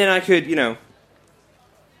 And then I could,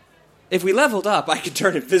 if we leveled up, I could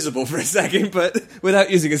turn invisible for a second, but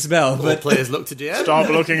without using a spell. All But players look to DM. Stop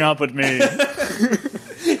looking up at me.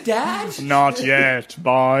 Dad? Not yet,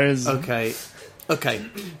 boys. Okay.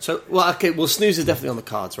 So, well, snooze is definitely on the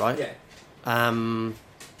cards, right? Yeah.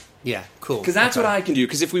 Yeah, cool. Because that's what I can do.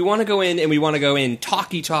 Because if we want to go in and we want to go in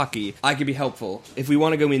talky, I can be helpful. If we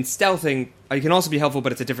want to go in stealthing, I can also be helpful,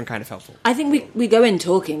 but it's a different kind of helpful. I think we go in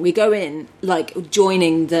talking. We go in, like,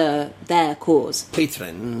 joining their cause.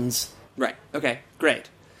 Patrons. Right. Okay.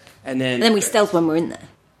 Great. And And then we stealth when we're in there.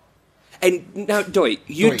 And now, Doit,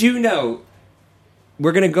 you do know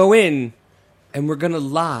we're going to go in and we're going to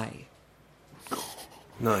lie.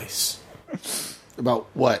 Nice. About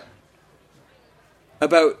what?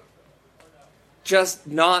 About just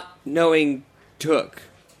not knowing Took.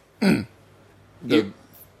 The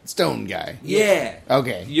stone guy. Yeah.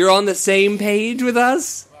 Okay. You're on the same page with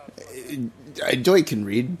us? Doit can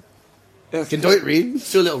read. Can Doit read?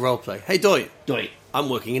 Let's do a little role play. Hey, Doit. Doit. I'm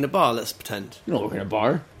working in a bar, let's pretend. You don't work in a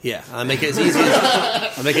bar. Yeah, I make it as easy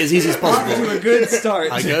as possible. A good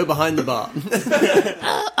start. I go behind the bar. Okay.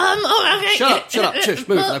 Shut up, shush,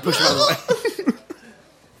 move. And I push him out of the way.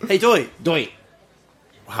 Hey, Doit. Doit.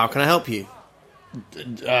 How can I help you?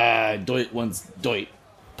 Doit wants Doit.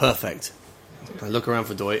 Perfect. I look around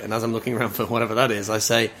for Doit, and as I'm looking around for whatever that is, I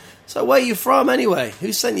say, so where are you from anyway?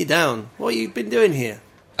 Who sent you down? What have you been doing here?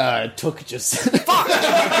 Took just... Fuck!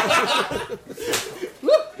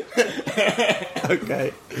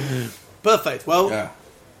 Okay. Perfect. Well,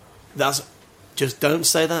 that's... Just don't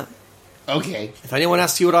say that. Okay. If anyone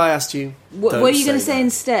asks you what I asked you, What are you going to say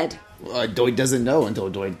instead? Doit doesn't know until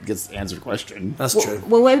Doit gets the answered question. That's true.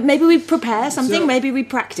 Well, maybe we prepare something. Maybe we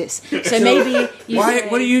practice. So maybe you say,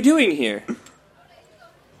 What are you doing here?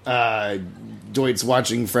 Doit's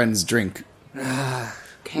watching friends drink.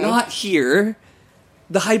 Okay. Not here.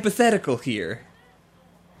 The hypothetical here.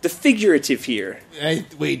 The figurative here.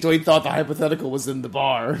 Wait, Doit thought the hypothetical was in the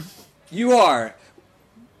bar. You are.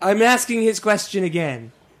 I'm asking his question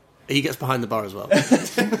again. He gets behind the bar as well.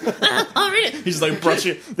 He's like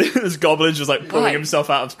brushing. This goblin's just like pulling Why? himself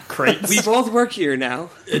out of crates. We both work here now.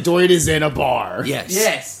 Doit is in a bar.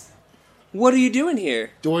 Yes. What are you doing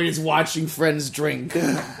here? Doit is watching friends drink.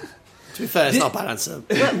 To be fair, it's not a bad answer.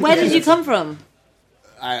 Where did you come from?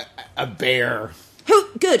 A bear.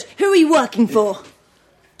 Good. Who are you working for?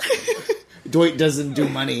 Doit doesn't do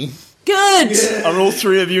money. Good. Are all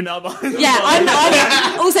three of you now behind? Yeah, I'm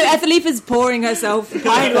also Ethelifa's pouring herself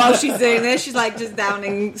behind while she's doing this. She's like just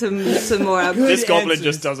downing some more. This goblin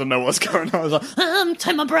just doesn't know what's going on. He's like,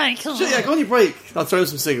 Take my break. Sure, yeah, go on your break. I'll throw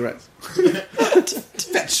some cigarettes.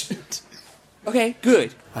 Fetch. Okay,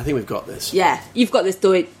 good. I think we've got this. Yeah, you've got this,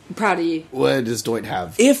 Doit. I'm proud of you. What does Doit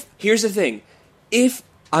have? Here's the thing. If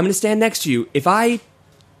I'm going to stand next to you, if I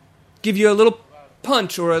give you a little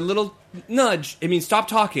punch or a little nudge, it means stop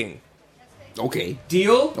talking. Okay.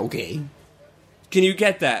 Deal? Okay. Can you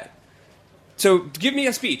get that? So give me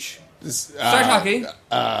a speech. Start talking.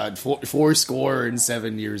 4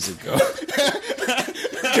 years ago.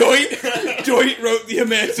 Doit wrote the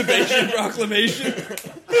Emancipation Proclamation.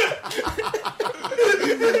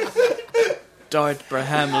 Dwight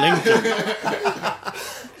Braham Lincoln.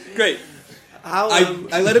 Great.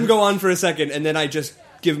 I let him go on for a second, and then I just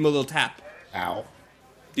give him a little tap. Ow.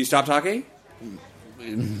 Do you stop talking?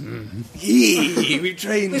 We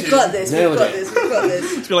trained We've him. got this. We've got this. We've got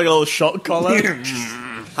this. It's got like a little shot collar.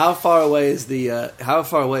 How far away is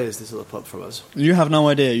this little pup from us? You have no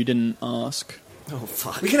idea. You didn't ask. Oh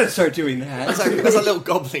fuck! We gotta start doing that. That's a little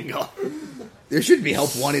goblin guy. There should be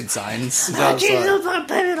help wanted signs. How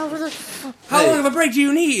long of a break do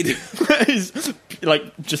you need? He's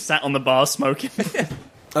like just sat on the bar smoking.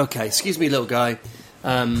 Okay, excuse me, little guy.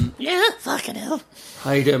 Yeah, fucking hell.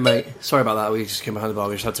 How you doing, mate? Sorry about that. We just came behind the bar.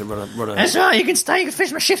 We just had to run a... That's right, you can stay, you can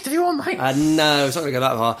finish my shift if you want, mate. No, it's not going to go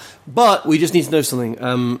that far. But we just need to know something.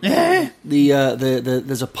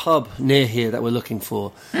 There's a pub near here that we're looking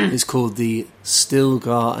for. It's called the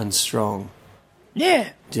Stilgar and Strong. Yeah.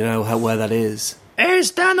 Do you know where that is? It's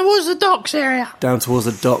down towards the docks area. Down towards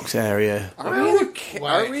the docks area. Are we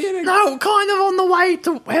in a No, kind of on the way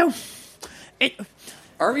to, well...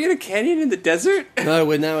 Are we in a canyon in the desert? No,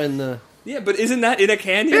 we're now in the... Yeah, but isn't that in a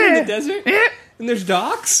canyon in the desert? Yeah. And there's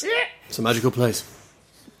docks? Yeah. It's a magical place.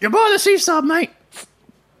 You're by the seaside, mate.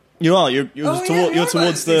 You are. You're Oh, just yeah, we you're are towards by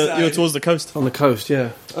the the seaside. you're towards the coast. On the coast,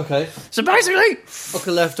 yeah. Okay. So basically...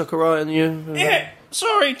 Ocker left, ocker right, and you... Yeah.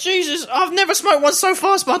 Sorry, Jesus, I've never smoked one so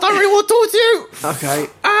fast, but I don't really want to talk to you. Okay.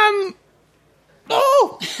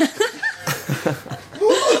 Oh!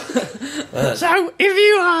 So,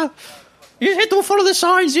 if you head to follow the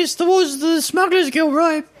signs, it's towards the Smugglers Guild,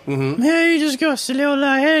 right? Mm-hmm. Yeah, you just got a little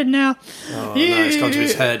ahead now. Oh, no, it's gone to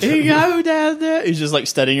his head. You go down there. He's just like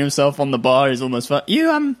steadying himself on the bar. He's almost fat. You,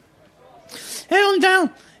 head on down.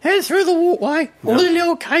 Head through the walkway, or the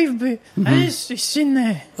little cave bit, and it's in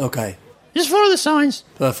there. Okay. Just follow the signs.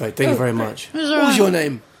 Perfect. Thank you very much. It's What all was right. your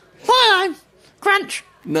name? My name, Grunch.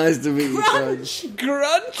 Nice to meet you, Grunch.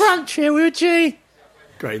 Grunch. Grunch here with a G.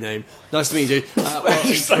 Great name. Nice to meet you.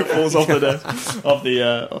 He just like falls off the bar.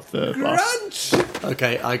 Grunch.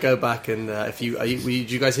 Okay, I go back and did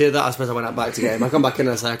you guys hear that? I suppose I went out back to get him. I come back in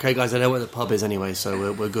and I say, okay, guys, I know where the pub is anyway,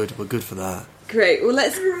 so we're good. We're good for that. Great. Well,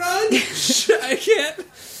 let's. Grunch. I can't.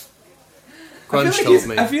 Grunch told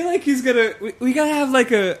me. I feel like he's gonna. We gotta have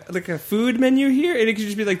like a food menu here, and it could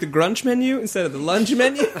just be like the Grunch menu instead of the lunch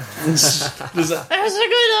menu. That's a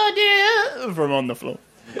good idea. From on the floor.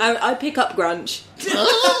 I pick up Grunch.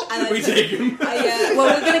 And We take him.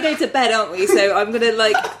 well, we're going to go to bed, aren't we? So I'm going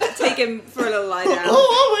to, take him for a little lie down.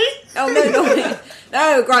 Oh, are we? Oh, no.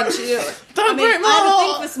 No, Grunch. Don't break my I have a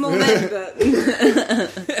heart. thing for small men, but...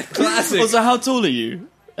 Classic. Well, so how tall are you,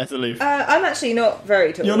 Ethelif? I'm actually not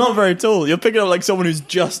very tall. You're not very tall. You're picking up like someone who's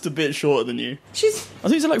just a bit shorter than you. She's... I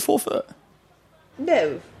think you're like 4 foot.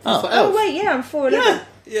 No. Oh. Wait, yeah, I'm 4'11".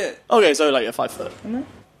 Yeah. Okay, so like you're 5 foot.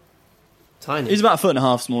 Tiny. He's about 1.5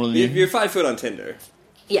 foot smaller than you. You're 5 foot on Tinder.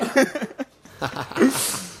 Yeah.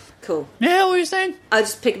 Cool. Yeah, what are you saying? I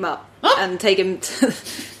just pick him up and take him to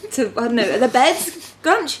I don't know, the beds.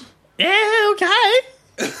 Grunch. Yeah, okay.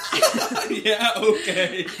 Yeah,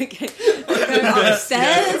 okay. Okay.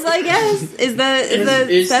 Upstairs, I guess. Is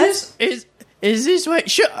the stairs? Is this way?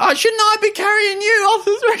 Shouldn't I be carrying you off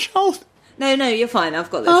the threshold? No, you're fine. I've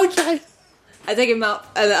got this. Okay. I take him up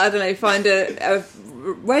and I don't know, find a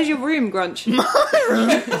where's your room, Grunch? My room.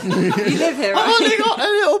 You live here, I've only right? got a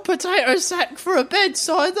little potato sack for a bed,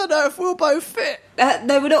 so I don't know if we'll both fit.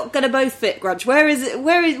 No, we're not going to both fit, Grunch. Where do you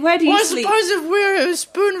I sleep? suppose if we're a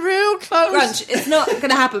spoon real close. Grunch, it's not going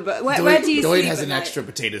to happen, but where do you Doyle sleep? has at an night? extra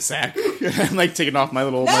potato sack. I'm like taking off my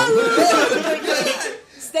little... Stay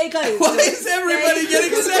close. Why is everybody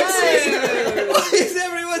getting sexy? Why is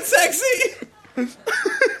everyone sexy?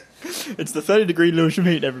 It's the 30-degree Lewisham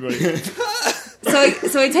heat, everybody.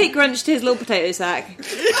 So I take Grunch to his little potato sack.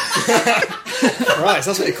 Right,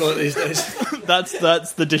 that's what you call it these days.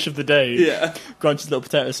 That's the dish of the day. Yeah. Grunch's little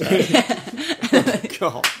potato sack.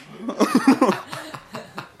 God.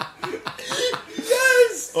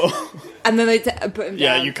 Yes. And then I put him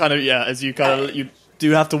Yeah, down. you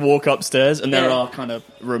do have to walk upstairs, and there Yeah. are kind of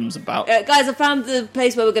rooms about. Guys, I found the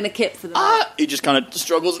place where we're going to kip for the night. He just kind of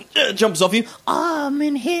struggles and jumps off you, I'm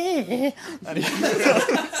in here. and he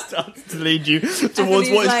starts to lead you towards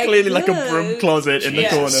he's what is like, clearly like a broom "Look." closet in the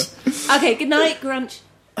corner Okay, good night, Grunch.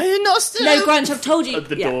 Are you not still? No, Grunch, I've told you. at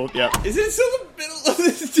the door. Yeah. Is it still the middle of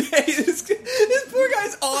this day? This poor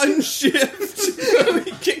guy's on shift.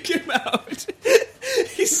 We kick him out.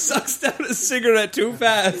 He sucks down a cigarette too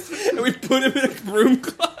fast, and we put him in a broom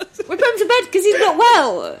closet. We put him to bed because he's not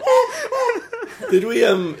well. Did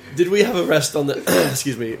we have a rest on the...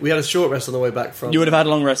 excuse me. We had a short rest on the way back from... You would have had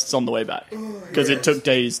long rests on the way back because it took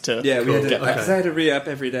days to. Yeah, we had to. get back. Because I had to re-up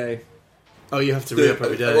every day. Oh, you have to re-up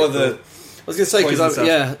every day. Well, I was going to say, poison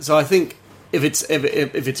because so I think if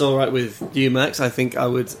it's all right with you, Max, I think I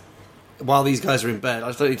would, while these guys are in bed, I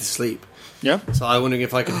just don't need to sleep. Yeah. So I'm wondering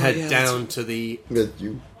if I can head yeah, down to the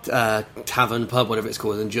tavern, pub, whatever it's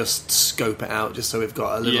called, and just scope it out, just so we've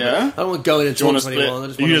got a little Yeah. bit. I don't want to go in and Do you want talk to to split? anyone.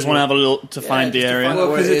 You just want to have a little to find the area. Well, Well,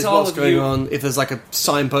 'cause because it's all what's of going you. on. If there's like a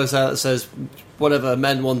signpost out that says whatever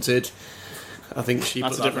men wanted, I think she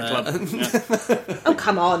That's a put different that club. Yeah. Oh,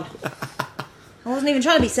 come on. I wasn't even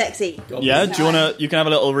trying to be sexy. Yeah, do you want to? You can have a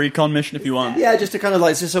little recon mission if you want. Yeah, just to kind of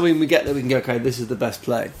like, just so when we get there, we can go, okay, this is the best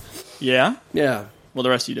play. Yeah. Yeah. What the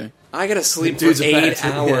rest of you do? I gotta sleep for Dude's a 8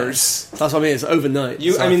 bed. hours. Yeah. That's what I mean, it's overnight.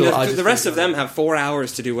 So I mean, thought I'd the just rest do of them have 4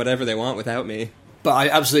 hours to do whatever they want without me. But I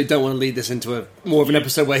absolutely don't want to lead this into more of an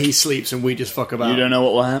episode where he sleeps and we just fuck about. You don't know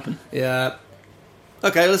what will happen. Yeah.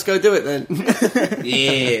 Okay, let's go do it then.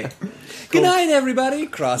 Yeah. Good night, everybody.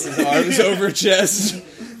 Crosses arms over chest.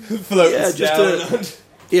 Floats down.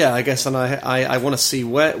 Yeah, I guess, and I want to see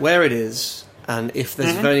where it is, and if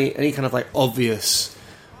there's any kind of like obvious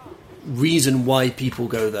reason why people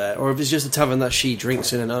go there, or if it's just a tavern that she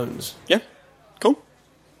drinks in and owns. Yeah. Cool.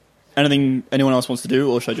 Anything anyone else wants to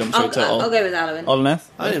do, or should I jump straight to I'll go with Alwyn. Olneth?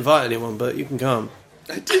 I didn't invite anyone, but you can come.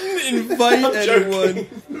 I didn't invite anyone.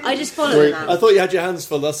 I just follow him I out. thought you had your hands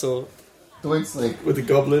full, that's all. Dwight's like with the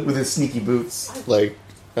goblin. with his sneaky boots, like.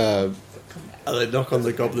 And I knock on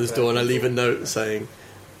the goblin's door and I leave a note saying,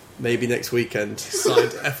 maybe next weekend,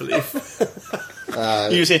 signed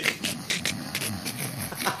Ep11. You see.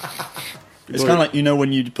 It's kind of like,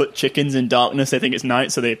 when you put chickens in darkness, they think it's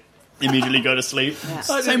night, so they immediately go to sleep.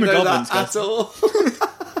 Same with goblins, guys. At all.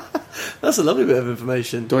 That's a lovely bit of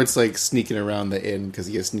information. Dwight's like sneaking around the inn because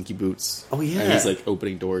he has sneaky boots. Oh, yeah. And he's like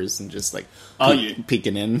opening doors and just like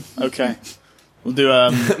peeking in. Okay. We'll do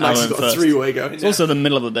Max Alan has got first. a three-way going. It's also the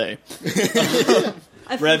middle of the day.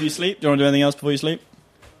 Rev, you sleep? Do you want to do anything else before you sleep?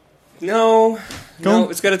 No. Cool. No,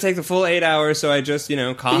 it's going to take the full 8 hours, so I just,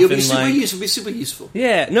 cough You'll be and super like... useful. Be super useful.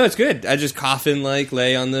 Yeah, no, it's good. I just cough and like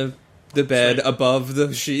lay on the bed above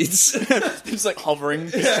the sheets. It's like hovering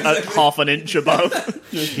at half an inch above.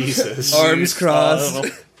 Jesus. Arms crossed.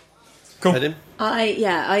 Cool. Head in.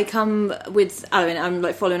 I come with Alwyn. I'm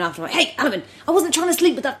like following after. I'm like, hey, Alwyn, I wasn't trying to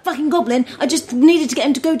sleep with that fucking goblin. I just needed to get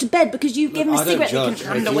him to go to bed because you gave him a I don't cigarette. judge.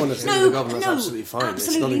 That If you want to sleep with the goblin, that's absolutely fine. It's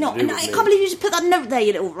Absolutely nothing not. to do And with I me. can't believe you just put that note there,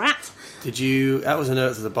 you little rat. Did you... That was a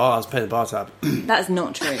note to the bar. I was paying the bar tab. That's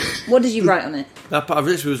not true. What did you write on it? That part, I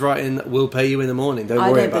literally was writing, we'll pay you in the morning. Don't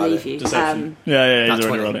I worry don't about believe it. you. Yeah, he's Nat already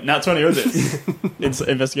 20. rolled it. Nat 20, was it?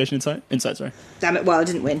 Investigation insight? Insight, sorry. Damn it. Well, I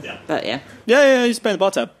didn't win. But yeah. Yeah, he's paying the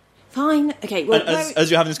bar tab. Fine. Okay. Well, As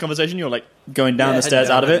you're having this conversation, you're like going down the stairs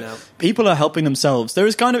down, out of it. heading out. People are helping themselves. There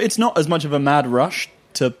is it's not as much of a mad rush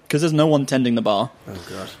because there's no one tending the bar.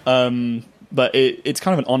 Oh, God. But it's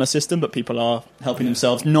kind of an honor system, but people are helping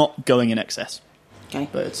themselves, not going in excess. okay.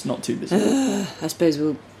 But it's not too busy. I suppose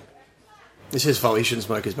we'll. It's his fault. He shouldn't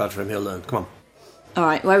smoke. It's bad for him. He'll learn. Come on. All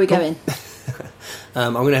right. Where are we going?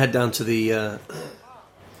 I'm going to head down to the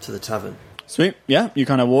tavern. Sweet. Yeah, you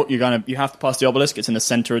kind of walk. You have to pass the obelisk. It's in the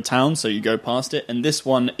center of town, so you go past it. And this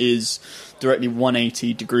one is directly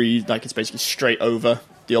 180 degrees, like it's basically straight over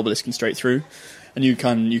the obelisk and straight through. And you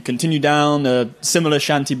continue down similar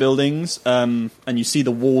shanty buildings, and you see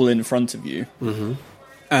the wall in front of you. Mm-hmm.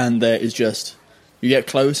 And there is you get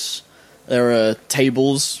close. There are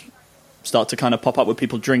tables start to kind of pop up with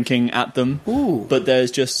people drinking at them. Ooh. But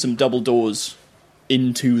there's just some double doors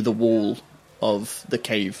into the wall of the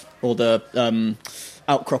cave, or the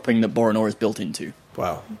outcropping that Boronor is built into.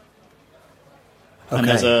 Wow. And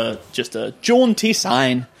there's just a jaunty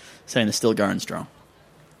sign saying they're still going strong.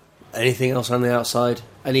 Anything else on the outside?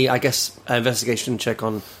 Any, I guess, investigation check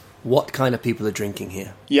on what kind of people are drinking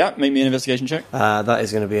here? Yeah, make me an investigation check. That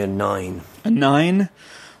is going to be a 9. A 9.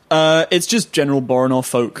 It's just general Boronor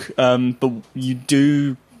folk, but you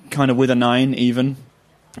do kind of with a 9 even.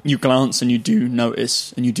 You glance and you do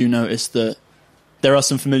notice that there are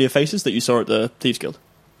some familiar faces that you saw at the Thieves Guild.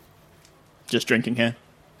 Just drinking here.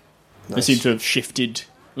 Nice. They seem to have shifted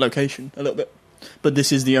location a little bit. But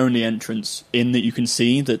this is the only entrance in that you can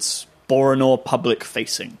see that's Boronor public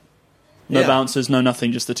facing. No bouncers, no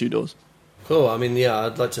nothing, just the 2 doors. Cool. I mean, yeah,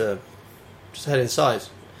 I'd like to just head inside.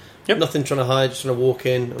 Yep. Nothing trying to hide, just trying to walk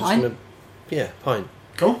in. Pine? Pine.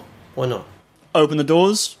 Cool. Why not? Open the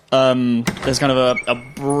doors. There's kind of a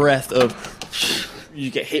breath of... You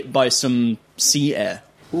get hit by some sea air.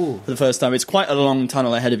 Ooh. For the first time. It's quite a long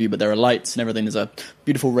tunnel ahead of you, but there are lights and everything. There's a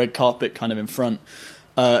beautiful red carpet kind of in front.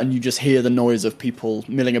 And you just hear the noise of people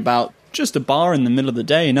milling about. Just a bar in the middle of the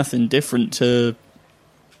day, nothing different to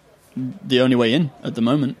the only way in at the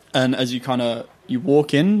moment. And as you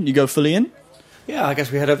walk in, you go fully in. Yeah, I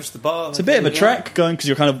guess we head over to the bar. It's a bit of a trek going,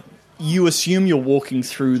 because you assume you're walking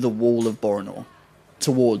through the wall of Boronor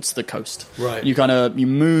towards the coast. Right. You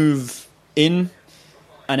move in,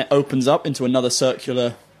 and it opens up into another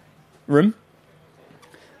circular room.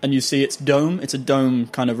 And you see its dome. It's a dome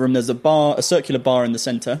kind of room. There's a circular bar in the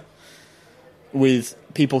center with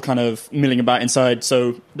people kind of milling about inside.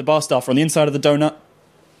 So the bar staff are on the inside of the donut,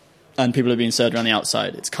 and people are being served around the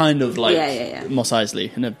outside. It's kind of like Mos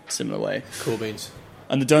Eisley in a similar way. Cool beans.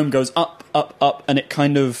 And the dome goes up, up, up, and it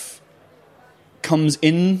kind of comes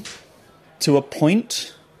in to a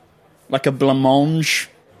point, like a blancmange.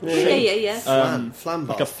 Yeah. Flan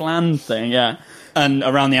bar. Like a flan thing, yeah. And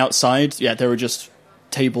around the outside, there are just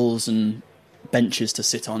tables and benches to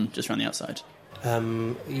sit on just around the outside.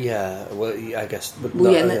 Yeah, well, I guess. But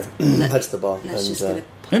Let's head to the bar. Let's and, just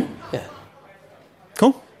get a yeah.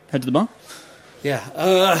 Cool. Head to the bar.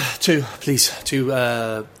 Yeah. 2, please. 2, 2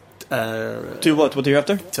 what? What are you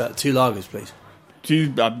after? 2 lagers, please. 2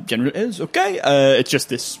 general is okay. It's just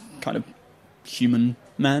this kind of human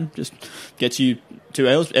man. Just gets you 2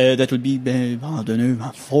 ales. That would be, I don't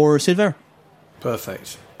know, 4 silver.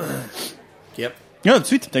 Perfect. Yep. Yeah,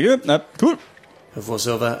 sweet. Thank you. Cool. 4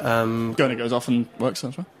 silver. It goes off and works.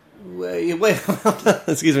 That's right. Wait.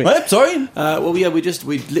 Excuse me. What? Sorry? Well, yeah, we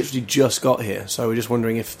literally just got here, so we're just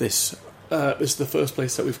wondering if this is the first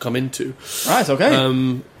place that we've come into. Right,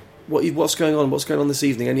 okay. What's going on? What's going on this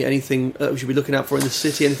evening? Anything we should be looking out for in the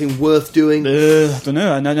city? Anything worth doing? I don't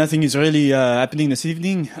know. Nothing is really happening this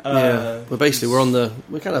evening. Well, basically,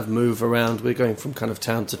 we kind of move around. We're going from kind of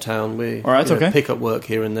town to town. We all right, okay. Pick up work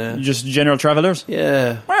here and there. Just general travelers?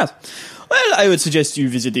 Yeah. All right. Well, I would suggest you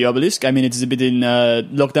visit the obelisk. I mean, it's a bit in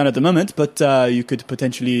lockdown at the moment, but you could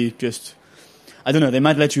potentially just... I don't know, they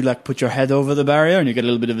might let you like put your head over the barrier and you get a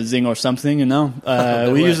little bit of a zing or something, you know.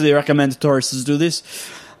 We usually recommend tourists do this.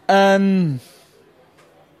 I don't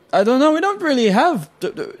know, we don't really have...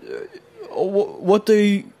 What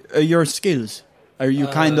are your skills? Are you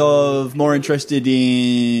kind of more interested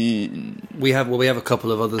in... We have a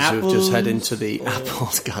couple of others who've just head into the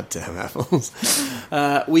apples. Goddamn apples.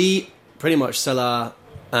 We pretty much sell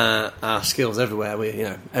our skills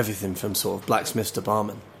everywhere. Everything from sort of blacksmith to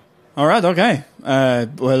barman. All right, okay.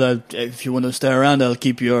 If you want to stay around, I'll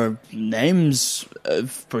keep your names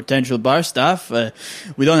of potential bar staff.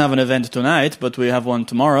 We don't have an event tonight, but we have one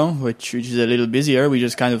tomorrow, which is a little busier. We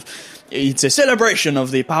just kind of... It's a celebration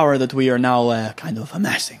of the power that we are now kind of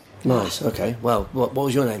amassing. Nice, okay. Well, what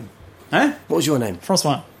was your name? Huh? What was your name?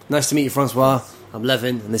 Francois. Nice to meet you, Francois. I'm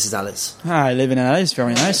Levin, and this is Alice. Hi, Levin and Alice.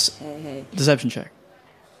 Very nice. Hey. Deception check.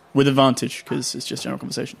 With advantage, because it's just general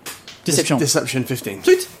conversation. Deception. Deception 15.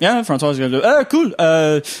 Sweet. Yeah, Francois is going to do... cool.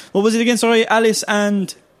 What was it again? Sorry, Alice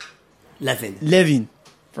and... Levin.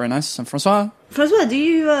 Very nice. And Francois. Francois,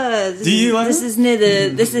 this is near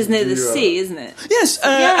the sea, isn't it? Yes,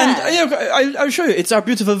 I'll show you. It's our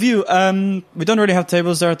beautiful view. We don't really have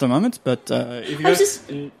tables there at the moment, but if you guys...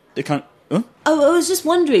 They can't... Huh? Oh, I was just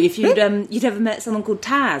wondering if you'd ever met someone called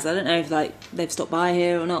Taz. I don't know if they've stopped by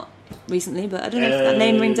here or not recently, but I don't know if that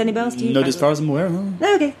name rings any bells to you. Not as far as I'm aware. No.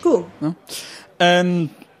 No, okay, cool. No.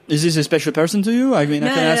 Is this a special person to you? I mean, I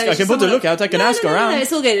can ask. I can put a lookout. I can ask around. No,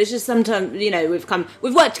 it's all good. It's just sometimes,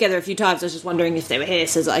 we've worked together a few times. I was just wondering if they were here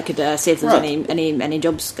so that I could see if there's any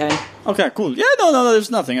jobs going. Okay, cool. Yeah, no, there's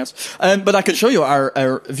nothing else. But I can show you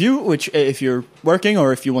our view, which if you're working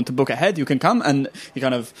or if you want to book ahead, you can come, and he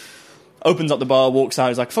kind of opens up the bar, walks out,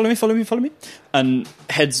 he's like, follow me, and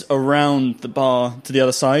heads around the bar to the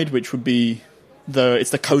other side, which would be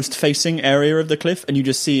it's the coast-facing area of the cliff, and you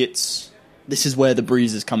just see this is where the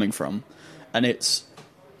breeze is coming from, and it's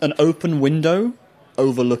an open window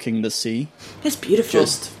overlooking the sea. It's beautiful.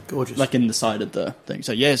 Just gorgeous. Like in the side of the thing.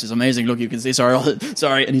 So yes, it's amazing. Look, you can see,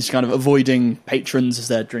 sorry, and he's kind of avoiding patrons as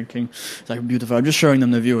they're drinking. It's like beautiful. I'm just showing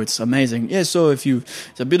them the view. It's amazing. Yeah, so it's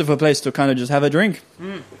a beautiful place to kind of just have a drink.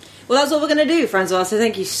 Well, that's what we're going to do, Francois, so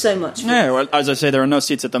thank you so much. Yeah, well, as I say, there are no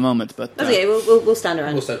seats at the moment, but... That's okay, we'll stand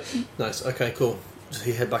around. Nice, okay, cool. Does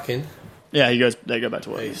he head back in? Yeah, they go back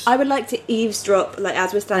to work. I would like to eavesdrop,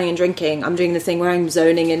 as we're standing and drinking, I'm doing the thing where I'm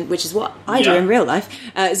zoning in, which is what I do in real life,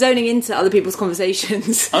 zoning into other people's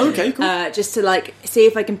conversations. Okay, cool. Just to, see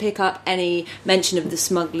if I can pick up any mention of the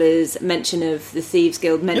smugglers, mention of the Thieves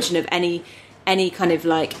Guild, mention of any kind of,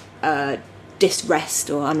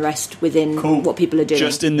 disrest or unrest within what people are doing.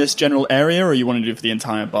 Just in this general area, or you want to do it for the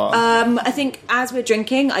entire bar? I think as we're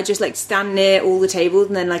drinking, I just stand near all the tables,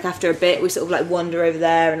 and then after a bit we sort of wander over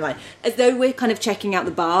there, and as though we're kind of checking out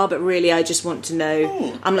the bar, but really I just want to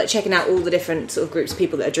know. I'm checking out all the different sort of groups of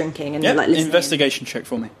people that are drinking, and listening. Investigation check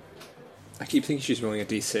for me. I keep thinking she's rolling a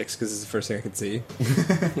d6 because it's the first thing I can see.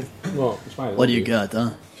 Well, it's fine. What do you got,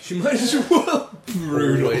 huh? She might as well.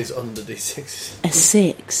 Always under d6. A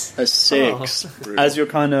 6. A 6. As you're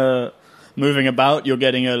kind of moving about, you're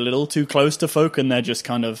getting a little too close to folk, and they're just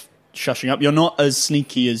kind of shushing up. You're not as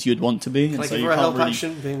sneaky as you'd want to be, and so you can't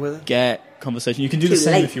really being with her? Get conversation. You can do the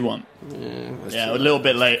same if you want. Yeah, a little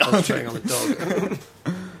bit late. Concentrating on the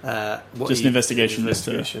dog. Just an investigation just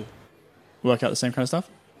to work out the same kind of stuff.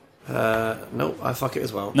 No, I fuck it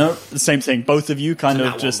as well. No, the same thing. Both of you kind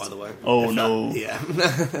of just... One, by the way. Oh, no. Yeah.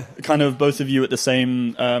 Kind of both of you at the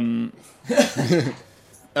same...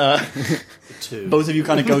 both of you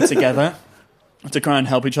kind of go together to try and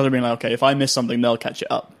help each other, being like, okay, if I miss something, they'll catch it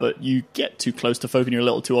up. But you get too close to folk and you're a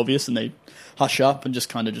little too obvious, and they hush up and just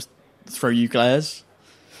kind of just throw you glares.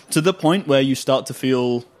 To the point where you start to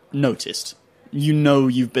feel noticed. You know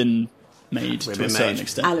you've been... made to a certain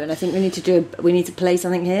extent. Alan, I think we need to play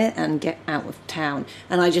something here and get out of town.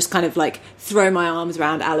 And I just kind of throw my arms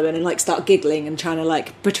around Alan and start giggling and trying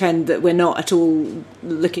to pretend that we're not at all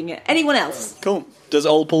looking at anyone else. Cool. Does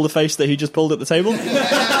Ol pull the face that he just pulled at the table?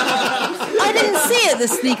 I didn't see it, the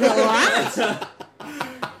sneaky little rat.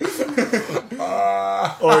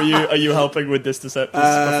 Or are you helping with this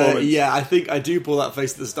performance? Yeah, I think I do pull that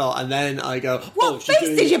face at the start, and then I go, What face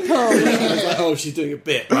did you pull? I was like, oh, she's doing a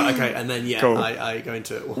bit. Right, okay, and then, Cool. I go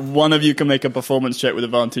into it. One of you can make a performance check with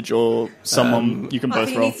advantage, or someone you can I both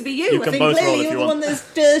think it roll. needs to be you. You I can think both roll clearly if you're you the one want.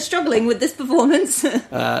 that's struggling with this performance.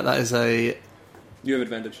 That is a... You have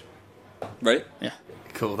advantage. Right? Yeah,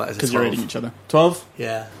 Cool, that is a 12. because you're aiding each other. 12?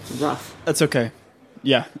 Yeah. Rough. That's okay.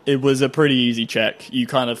 Yeah, it was a pretty easy check. You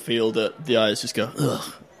kind of feel that the eyes just go,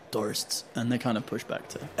 ugh, tourists, and they kind of push back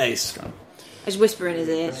to... Ace. I just whisper in his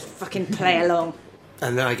ear, fucking play along.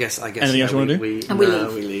 And then I guess Anything else you wanna do? we And we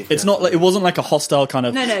leave. We leave. It's not like, it wasn't like a hostile kind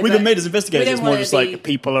of... No, we've but been made as we investigators. don't It's more wanna just be- like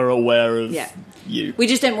people are aware of Yeah. you. We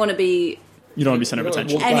just don't want to be You don't want to be centre of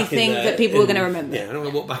attention. Walk back in anything there that people are in- going to remember. Yeah, I don't want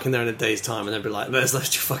to walk back in there in a day's time and then be like, there's those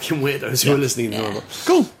two fucking weirdos who are listening to normal.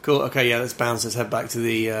 Cool. Cool, okay, yeah, let's bounce. Let's head back to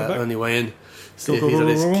the only way in. See if Cool, he's cool,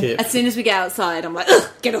 at his cool, cool. kit. As soon as we get outside, I'm like, ugh,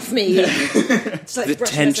 get off me. Just, like, The brush myself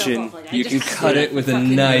tension. off, like, I You just can cut it with a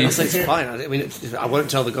fucking- knife. It's fine. I mean, I won't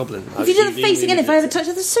tell the goblin. If you do the face again, if I ever touch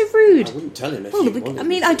it, that's so rude. I wouldn't tell him if Well, you wanted I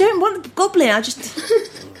mean, I don't want the goblin, I just...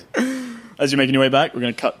 As you're making your way back, we're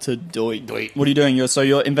going to cut to Doit. What are you doing?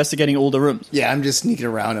 You're investigating all the rooms. Yeah, I'm just sneaking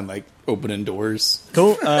around and like opening doors.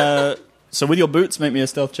 Cool. So with your boots, make me a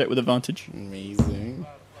stealth check with advantage. Amazing.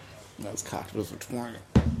 That was cocked for 20.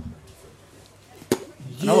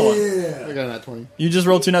 Another one. I got that 20. You just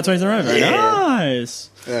rolled 2 nat 20s in a row. Very nice.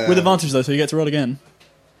 With advantage, though, so you get to roll again.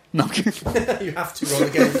 No. You have to roll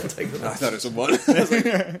again and take the I thought it was a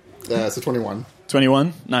 1. So 21.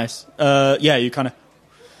 21. Nice. Yeah, you kind of...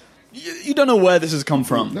 You don't know where this has come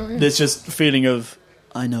from. No, yeah. There's just a feeling of,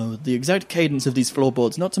 I know the exact cadence of these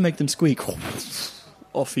floorboards, not to make them squeak.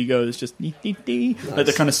 Off he goes, just... Like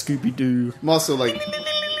the kind of Scooby-Doo... I'm also like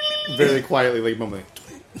very quietly like mumbling.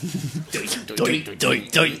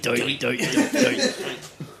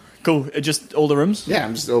 Cool. Just all the rooms? Yeah,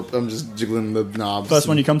 I'm just jiggling the knobs. First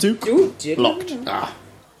one you come to, locked. Ah,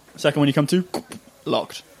 Second one you come to,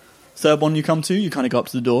 locked. Third one you come to, you kind of go up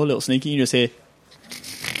to the door, a little sneaky, you just hear...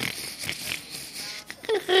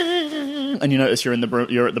 And you notice you're at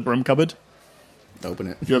the broom cupboard. open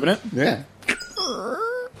it. You open it, Yeah.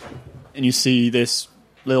 and you see this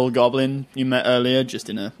little goblin you met earlier, just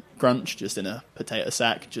in a Grunch, just in a potato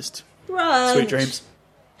sack, just sweet dreams.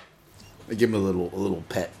 I give him a little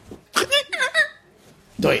pet.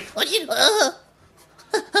 Doit.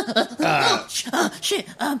 Shit.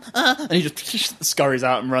 And he just scurries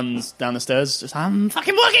out and runs down the stairs, just, I'm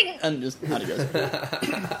fucking working! And just, out he goes.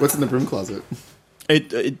 What's in the broom closet?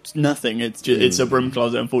 It's nothing. It's a broom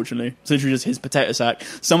closet, unfortunately. It's literally just his potato sack.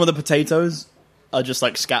 Some of the potatoes are just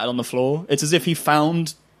like scattered on the floor. It's as if he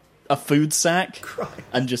found a food sack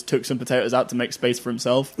and just took some potatoes out to make space for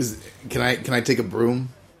himself. Can I take a broom?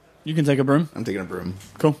 You can take a broom. I'm taking a broom.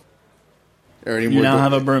 Cool. Are any You more now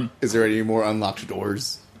have a broom. Is there any more unlocked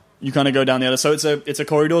doors? You kind of go down the other. So it's a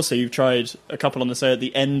corridor. So you've tried a couple on the side. At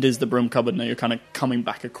the end is the broom cupboard. Now you're kind of coming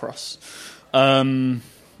back across.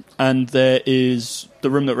 And there is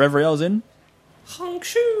the room that Revriel's in. Honk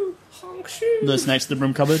shoo. Honk shoo. That's next to the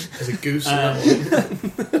broom cupboard. There's a goose in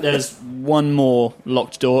that one. There's one more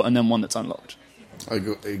locked door and then one that's unlocked. I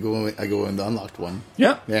go in the unlocked one.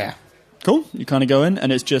 Yeah. Yeah. Cool. You kind of go in,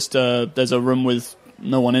 and it's just there's a room with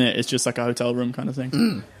no one in it. It's just like a hotel room kind of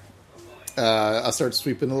thing. I'll start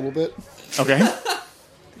sweeping a little bit. Okay.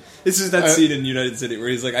 This is that scene in United City where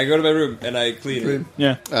he's like, I go to my room and I clean it.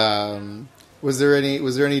 Yeah. Was there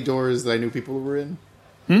any doors that I knew people were in?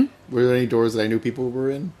 Were there any doors that I knew people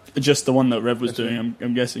were in? Just the one that Rev was doing.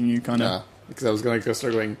 I'm guessing you kind of. Because I was going to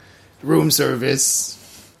start going room service.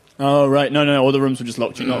 Oh right. No. All the rooms were just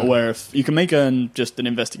locked. You're not aware if you can make just an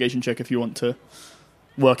investigation check if you want to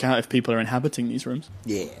work out if people are inhabiting these rooms.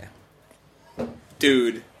 Yeah.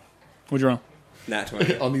 Dude. What'd you roll? Nat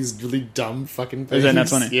 20. On these really dumb fucking Is things. that nat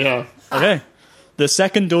 20? Yeah. Okay. The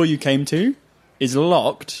second door you came to is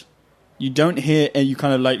locked. You don't hear, and you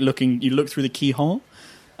kind of like looking. You look through the keyhole,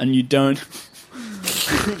 and you don't.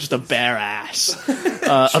 Just a bare ass.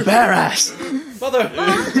 A bare ass.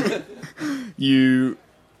 Mother! You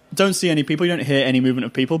don't see any people. You don't hear any movement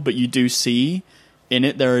of people, but you do see in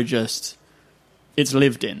it. There are just. It's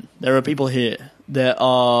lived in. There are people here. There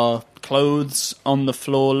are clothes on the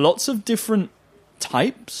floor. Lots of different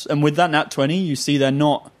types, and with that nat 20, you see they're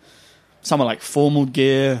not. Some are like formal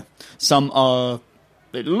gear. Some are.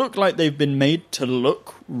 They look like they've been made to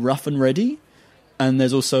look rough and ready. And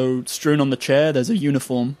there's also strewn on the chair, there's a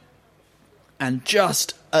uniform. And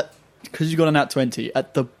just because you got a nat 20,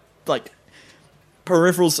 at the like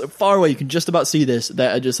peripherals far away, you can just about see this.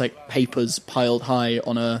 There are just like papers piled high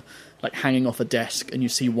on hanging off a desk, and you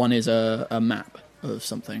see one is a map of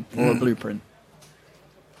something or a blueprint.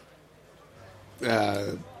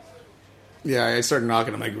 Yeah, I start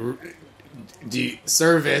knocking. I'm like, "Do you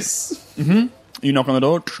service?" You knock on the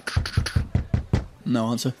door.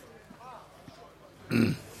 No answer.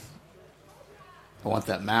 I want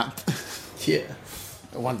that map. Yeah.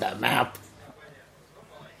 I want that map.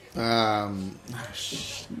 In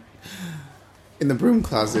the broom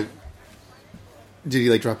closet, did he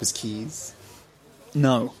like drop his keys?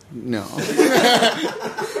 No. No.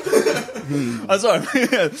 I'm sorry.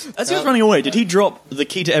 As he was running away, did he drop the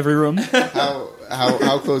key to every room?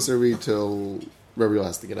 How close are we till Rebel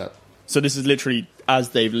has to get up? So this is literally as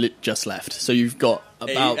they've just left. So you've got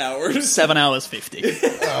about 8 hours. 7 hours 50.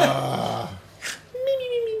 I'm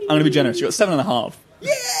going to be generous. You've got 7.5.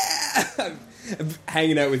 I'm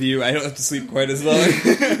hanging out with you. I don't have to sleep quite as long.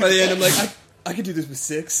 By the end, I'm like, I could do this with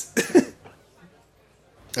 6.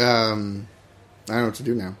 I don't know what to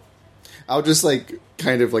do now. I'll just like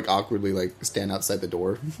kind of like awkwardly like stand outside the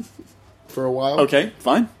door for a while. Okay,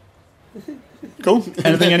 fine. Cool.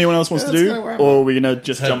 Anything anyone else wants to That's do? kinda where I'm Or are we going to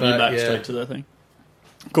just Head jump you back, back yeah. straight to the thing?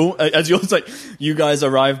 Cool. As you're like, you guys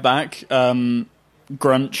arrive back.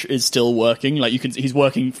 Grunch is still working. Like he's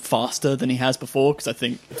working faster than he has before because I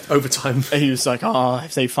think Overtime. he was like,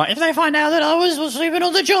 if they find out that I was sleeping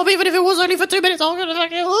on the job, even if it was only for 2 minutes, I'm gonna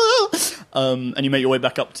fucking. And you make your way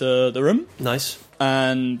back up to the room, Nice.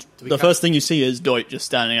 and the first thing you see is Doit just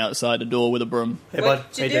standing outside the door with a broom. Hey, bud.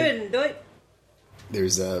 What you How you doing? doing, Doit?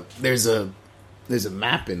 There's a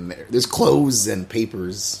map in there. There's clothes and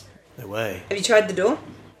papers. No way. Have you tried the door?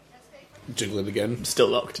 Jiggle it again. Still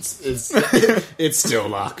locked. It's still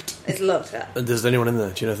locked. It's locked up. There's anyone in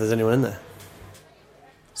there? Do you know if there's anyone in there?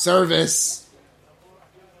 Service.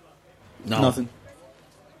 No. Nothing.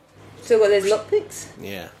 So what? There's lockpicks.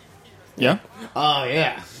 Yeah. Yeah. Oh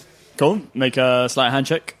yeah. Cool. Make a sleight of hand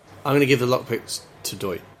check. I'm going to give the lockpicks to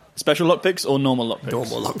Doit. Special lockpicks or normal lockpicks?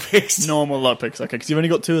 Normal lockpicks. Normal lockpicks. Okay, because you've only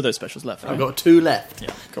got 2 of those specials left. Right? I've got 2 left.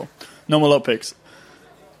 Yeah. Cool. Normal lockpicks.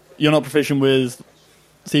 You're not proficient with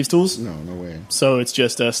thieves' tools, No way. so it's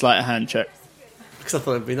just a sleight of hand check. Because I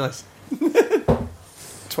thought it'd be nice.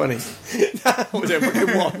 20. Was it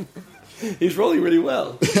fucking 1? He's rolling really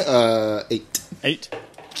well. 8. 8.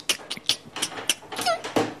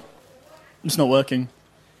 It's not working.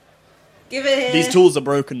 Give it here. These tools are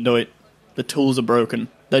broken, Doit. The tools are broken.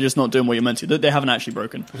 They're just not doing what you're meant to. They haven't actually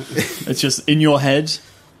broken. It's just in your head.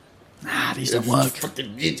 These don't work.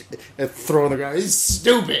 Throw on the ground. He's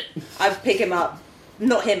stupid. I pick him up.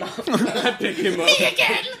 Not him up. I pick him up.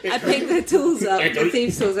 I pick the tools up, the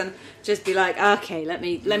thieves' tools, and just be like, okay, let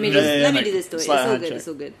me do this, Doit. It's sleight of all hand good. check. It's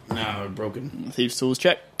all good. No, broken. Thieves' tools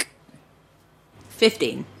check.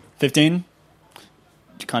 15. 15.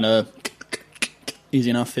 Kind of easy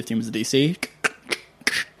enough. 15 was the DC.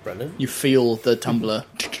 Brendan? You feel the tumbler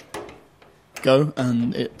go,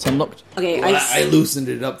 and it's unlocked. Okay, I loosened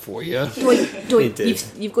it up for you. Doit, did.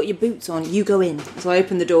 you've got your boots on. You go in. So I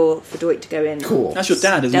open the door for Doit to go in. Cool. That's your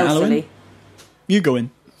dad, isn't it, Halloween? Stealthily. You go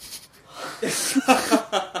in.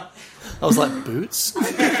 I was like, boots?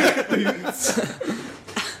 Boots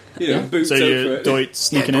So out you for Doit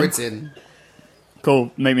sneaking in. Doit's in.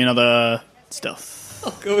 Cool. Make me another stealth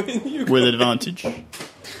I'll go in. You go. with advantage.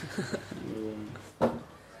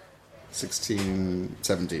 16,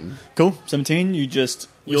 17. Cool. 17. You just.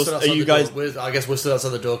 We're stood Are outside you the guys door. I guess we're stood outside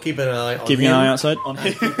the door, keeping an eye on keeping him. an eye outside? On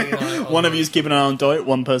Keeping an eye on One of him. you's keeping an eye on Doit.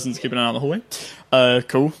 One person's keeping an eye on the hallway.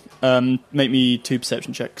 Cool. Make me 2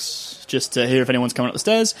 perception checks just to hear if anyone's coming up the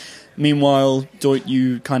stairs. Meanwhile, Doit,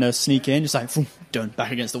 you kind of sneak in, just like done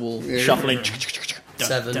back against the wall, shuffling.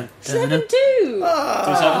 7. 7 2.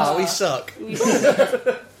 Oh, we suck.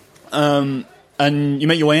 And you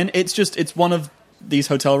make your way in. It's one of these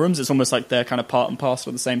hotel rooms. It's almost like they're kind of part and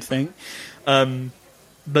parcel of the same thing.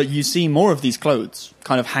 But you see more of these clothes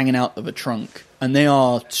kind of hanging out of a trunk, and they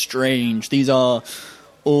are strange. These are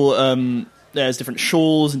all there's different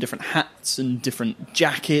shawls and different hats and different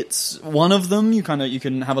jackets. One of them you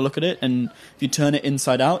can have a look at it, and if you turn it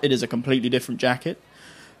inside out, it is a completely different jacket.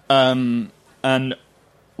 And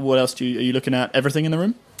what else are you looking at? Everything in the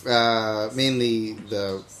room? Mainly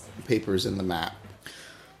the papers and the map.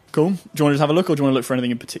 Cool. Do you want to just have a look, or do you want to look for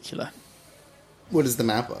anything in particular? What is the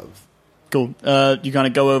map of? Cool. You kind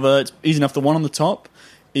of go over. It's easy enough. The one on the top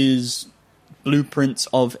is blueprints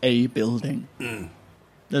of a building.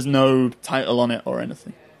 There's no title on it or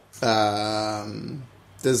anything.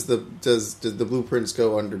 Does the blueprints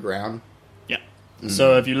go underground? Yeah.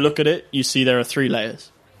 So if you look at it, you see there are 3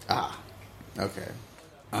 layers. Ah, okay.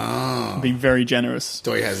 Oh, Being very generous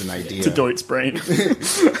Doit has an idea. to Doit's brain.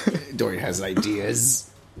 Doit has ideas.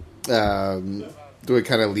 Doit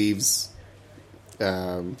kind of leaves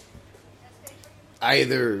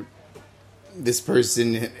either this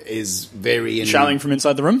person is very... Shouting from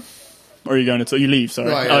inside the room? Or are you going to... You leave, sorry.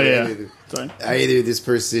 No, yeah. Sorry. Either this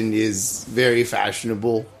person is very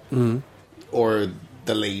fashionable, or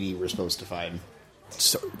the lady we're supposed to find.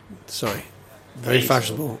 Sorry. Very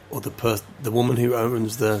fashionable, or the woman who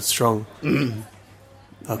owns the strong. Okay.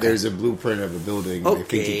 There's a blueprint of a building.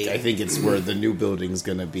 Okay. I think it's where the new building's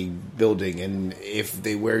going to be building, and if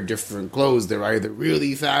they wear different clothes, they're either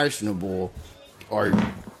really fashionable or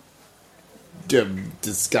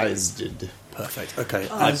disguised. Perfect. Okay.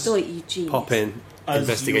 I thought Eugene. Pop in.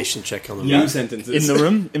 Investigation check on the New sentences. In the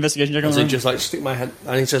room? Investigation check on the room? just like stick my hand.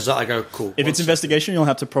 And he says that, I go, cool. If it's investigation, you'll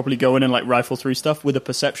have to properly go in and like rifle through stuff. With a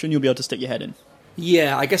perception, you'll be able to stick your head in.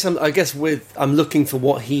 Yeah, I'm looking for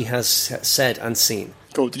what he has said and seen.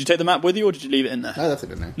 Cool. Did you take the map with you, or did you leave it in there? I left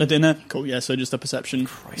it in there. Left it in there? Cool, yeah, so just a perception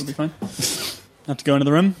will be fine. Have to go into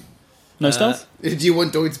the room? No stealth? Do you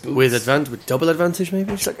want Doid's boots? With double advantage,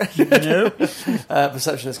 maybe? No.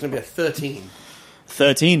 Perception, it's going to be a 13.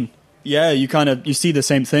 13. Yeah, you see the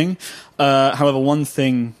same thing. However, one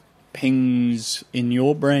thing pings in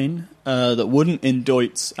your brain that wouldn't in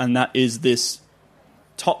Deutz, and that is this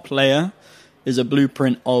top layer is a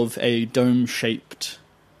blueprint of a dome-shaped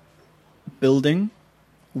building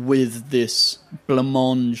with this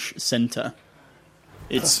blancmange center.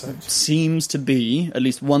 It seems to be, at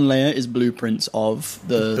least one layer is blueprints of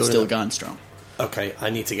the Still Going Strong. Okay,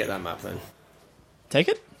 I need to get that map then. Take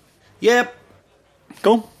it? Yep.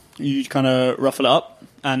 Cool. You kind of ruffle it up,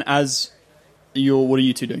 and what are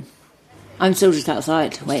you two doing? I'm still just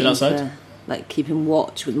outside, waiting outside? for, keeping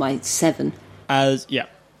watch with my 7. As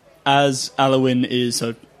Alwyn is,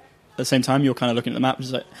 at the same time, you're kind of looking at the map,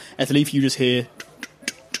 just like, Ethelief, you just hear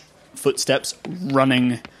footsteps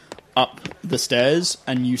running up the stairs,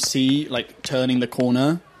 and you see, turning the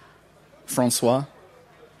corner, Francois,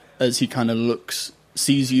 as he kind of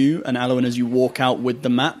sees you, and Alwyn as you walk out with the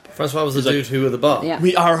map. Francois was the dude who at the bar. Yeah.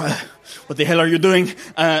 We are, what the hell are you doing?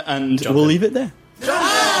 And we'll leave it there.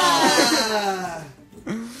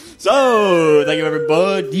 So, thank you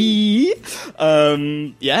everybody.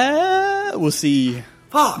 We'll see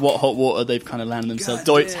what hot water they've kind of landed themselves.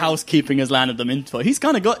 Deut's housekeeping has landed them into. He's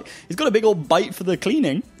got a big old bite for the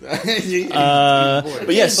cleaning.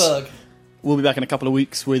 But yes, we'll be back in a couple of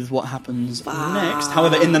weeks with what happens next.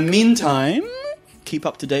 However, in the meantime, keep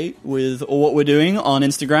up to date with what we're doing on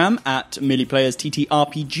Instagram at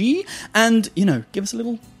MillyPlayersTTRPG, and give us a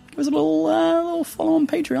little follow on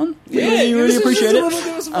Patreon. We really appreciate it.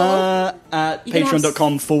 At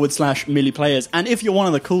patreon.com/MillyPlayers. And if you're one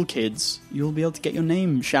of the cool kids, you'll be able to get your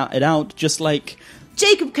name shouted out, just like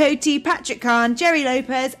Jacob Coty, Patrick Khan, Jerry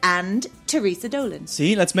Lopez, and Teresa Dolan.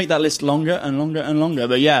 See, let's make that list longer and longer and longer.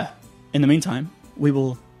 But yeah, in the meantime, we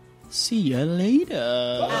will see you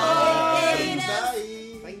later. Bye.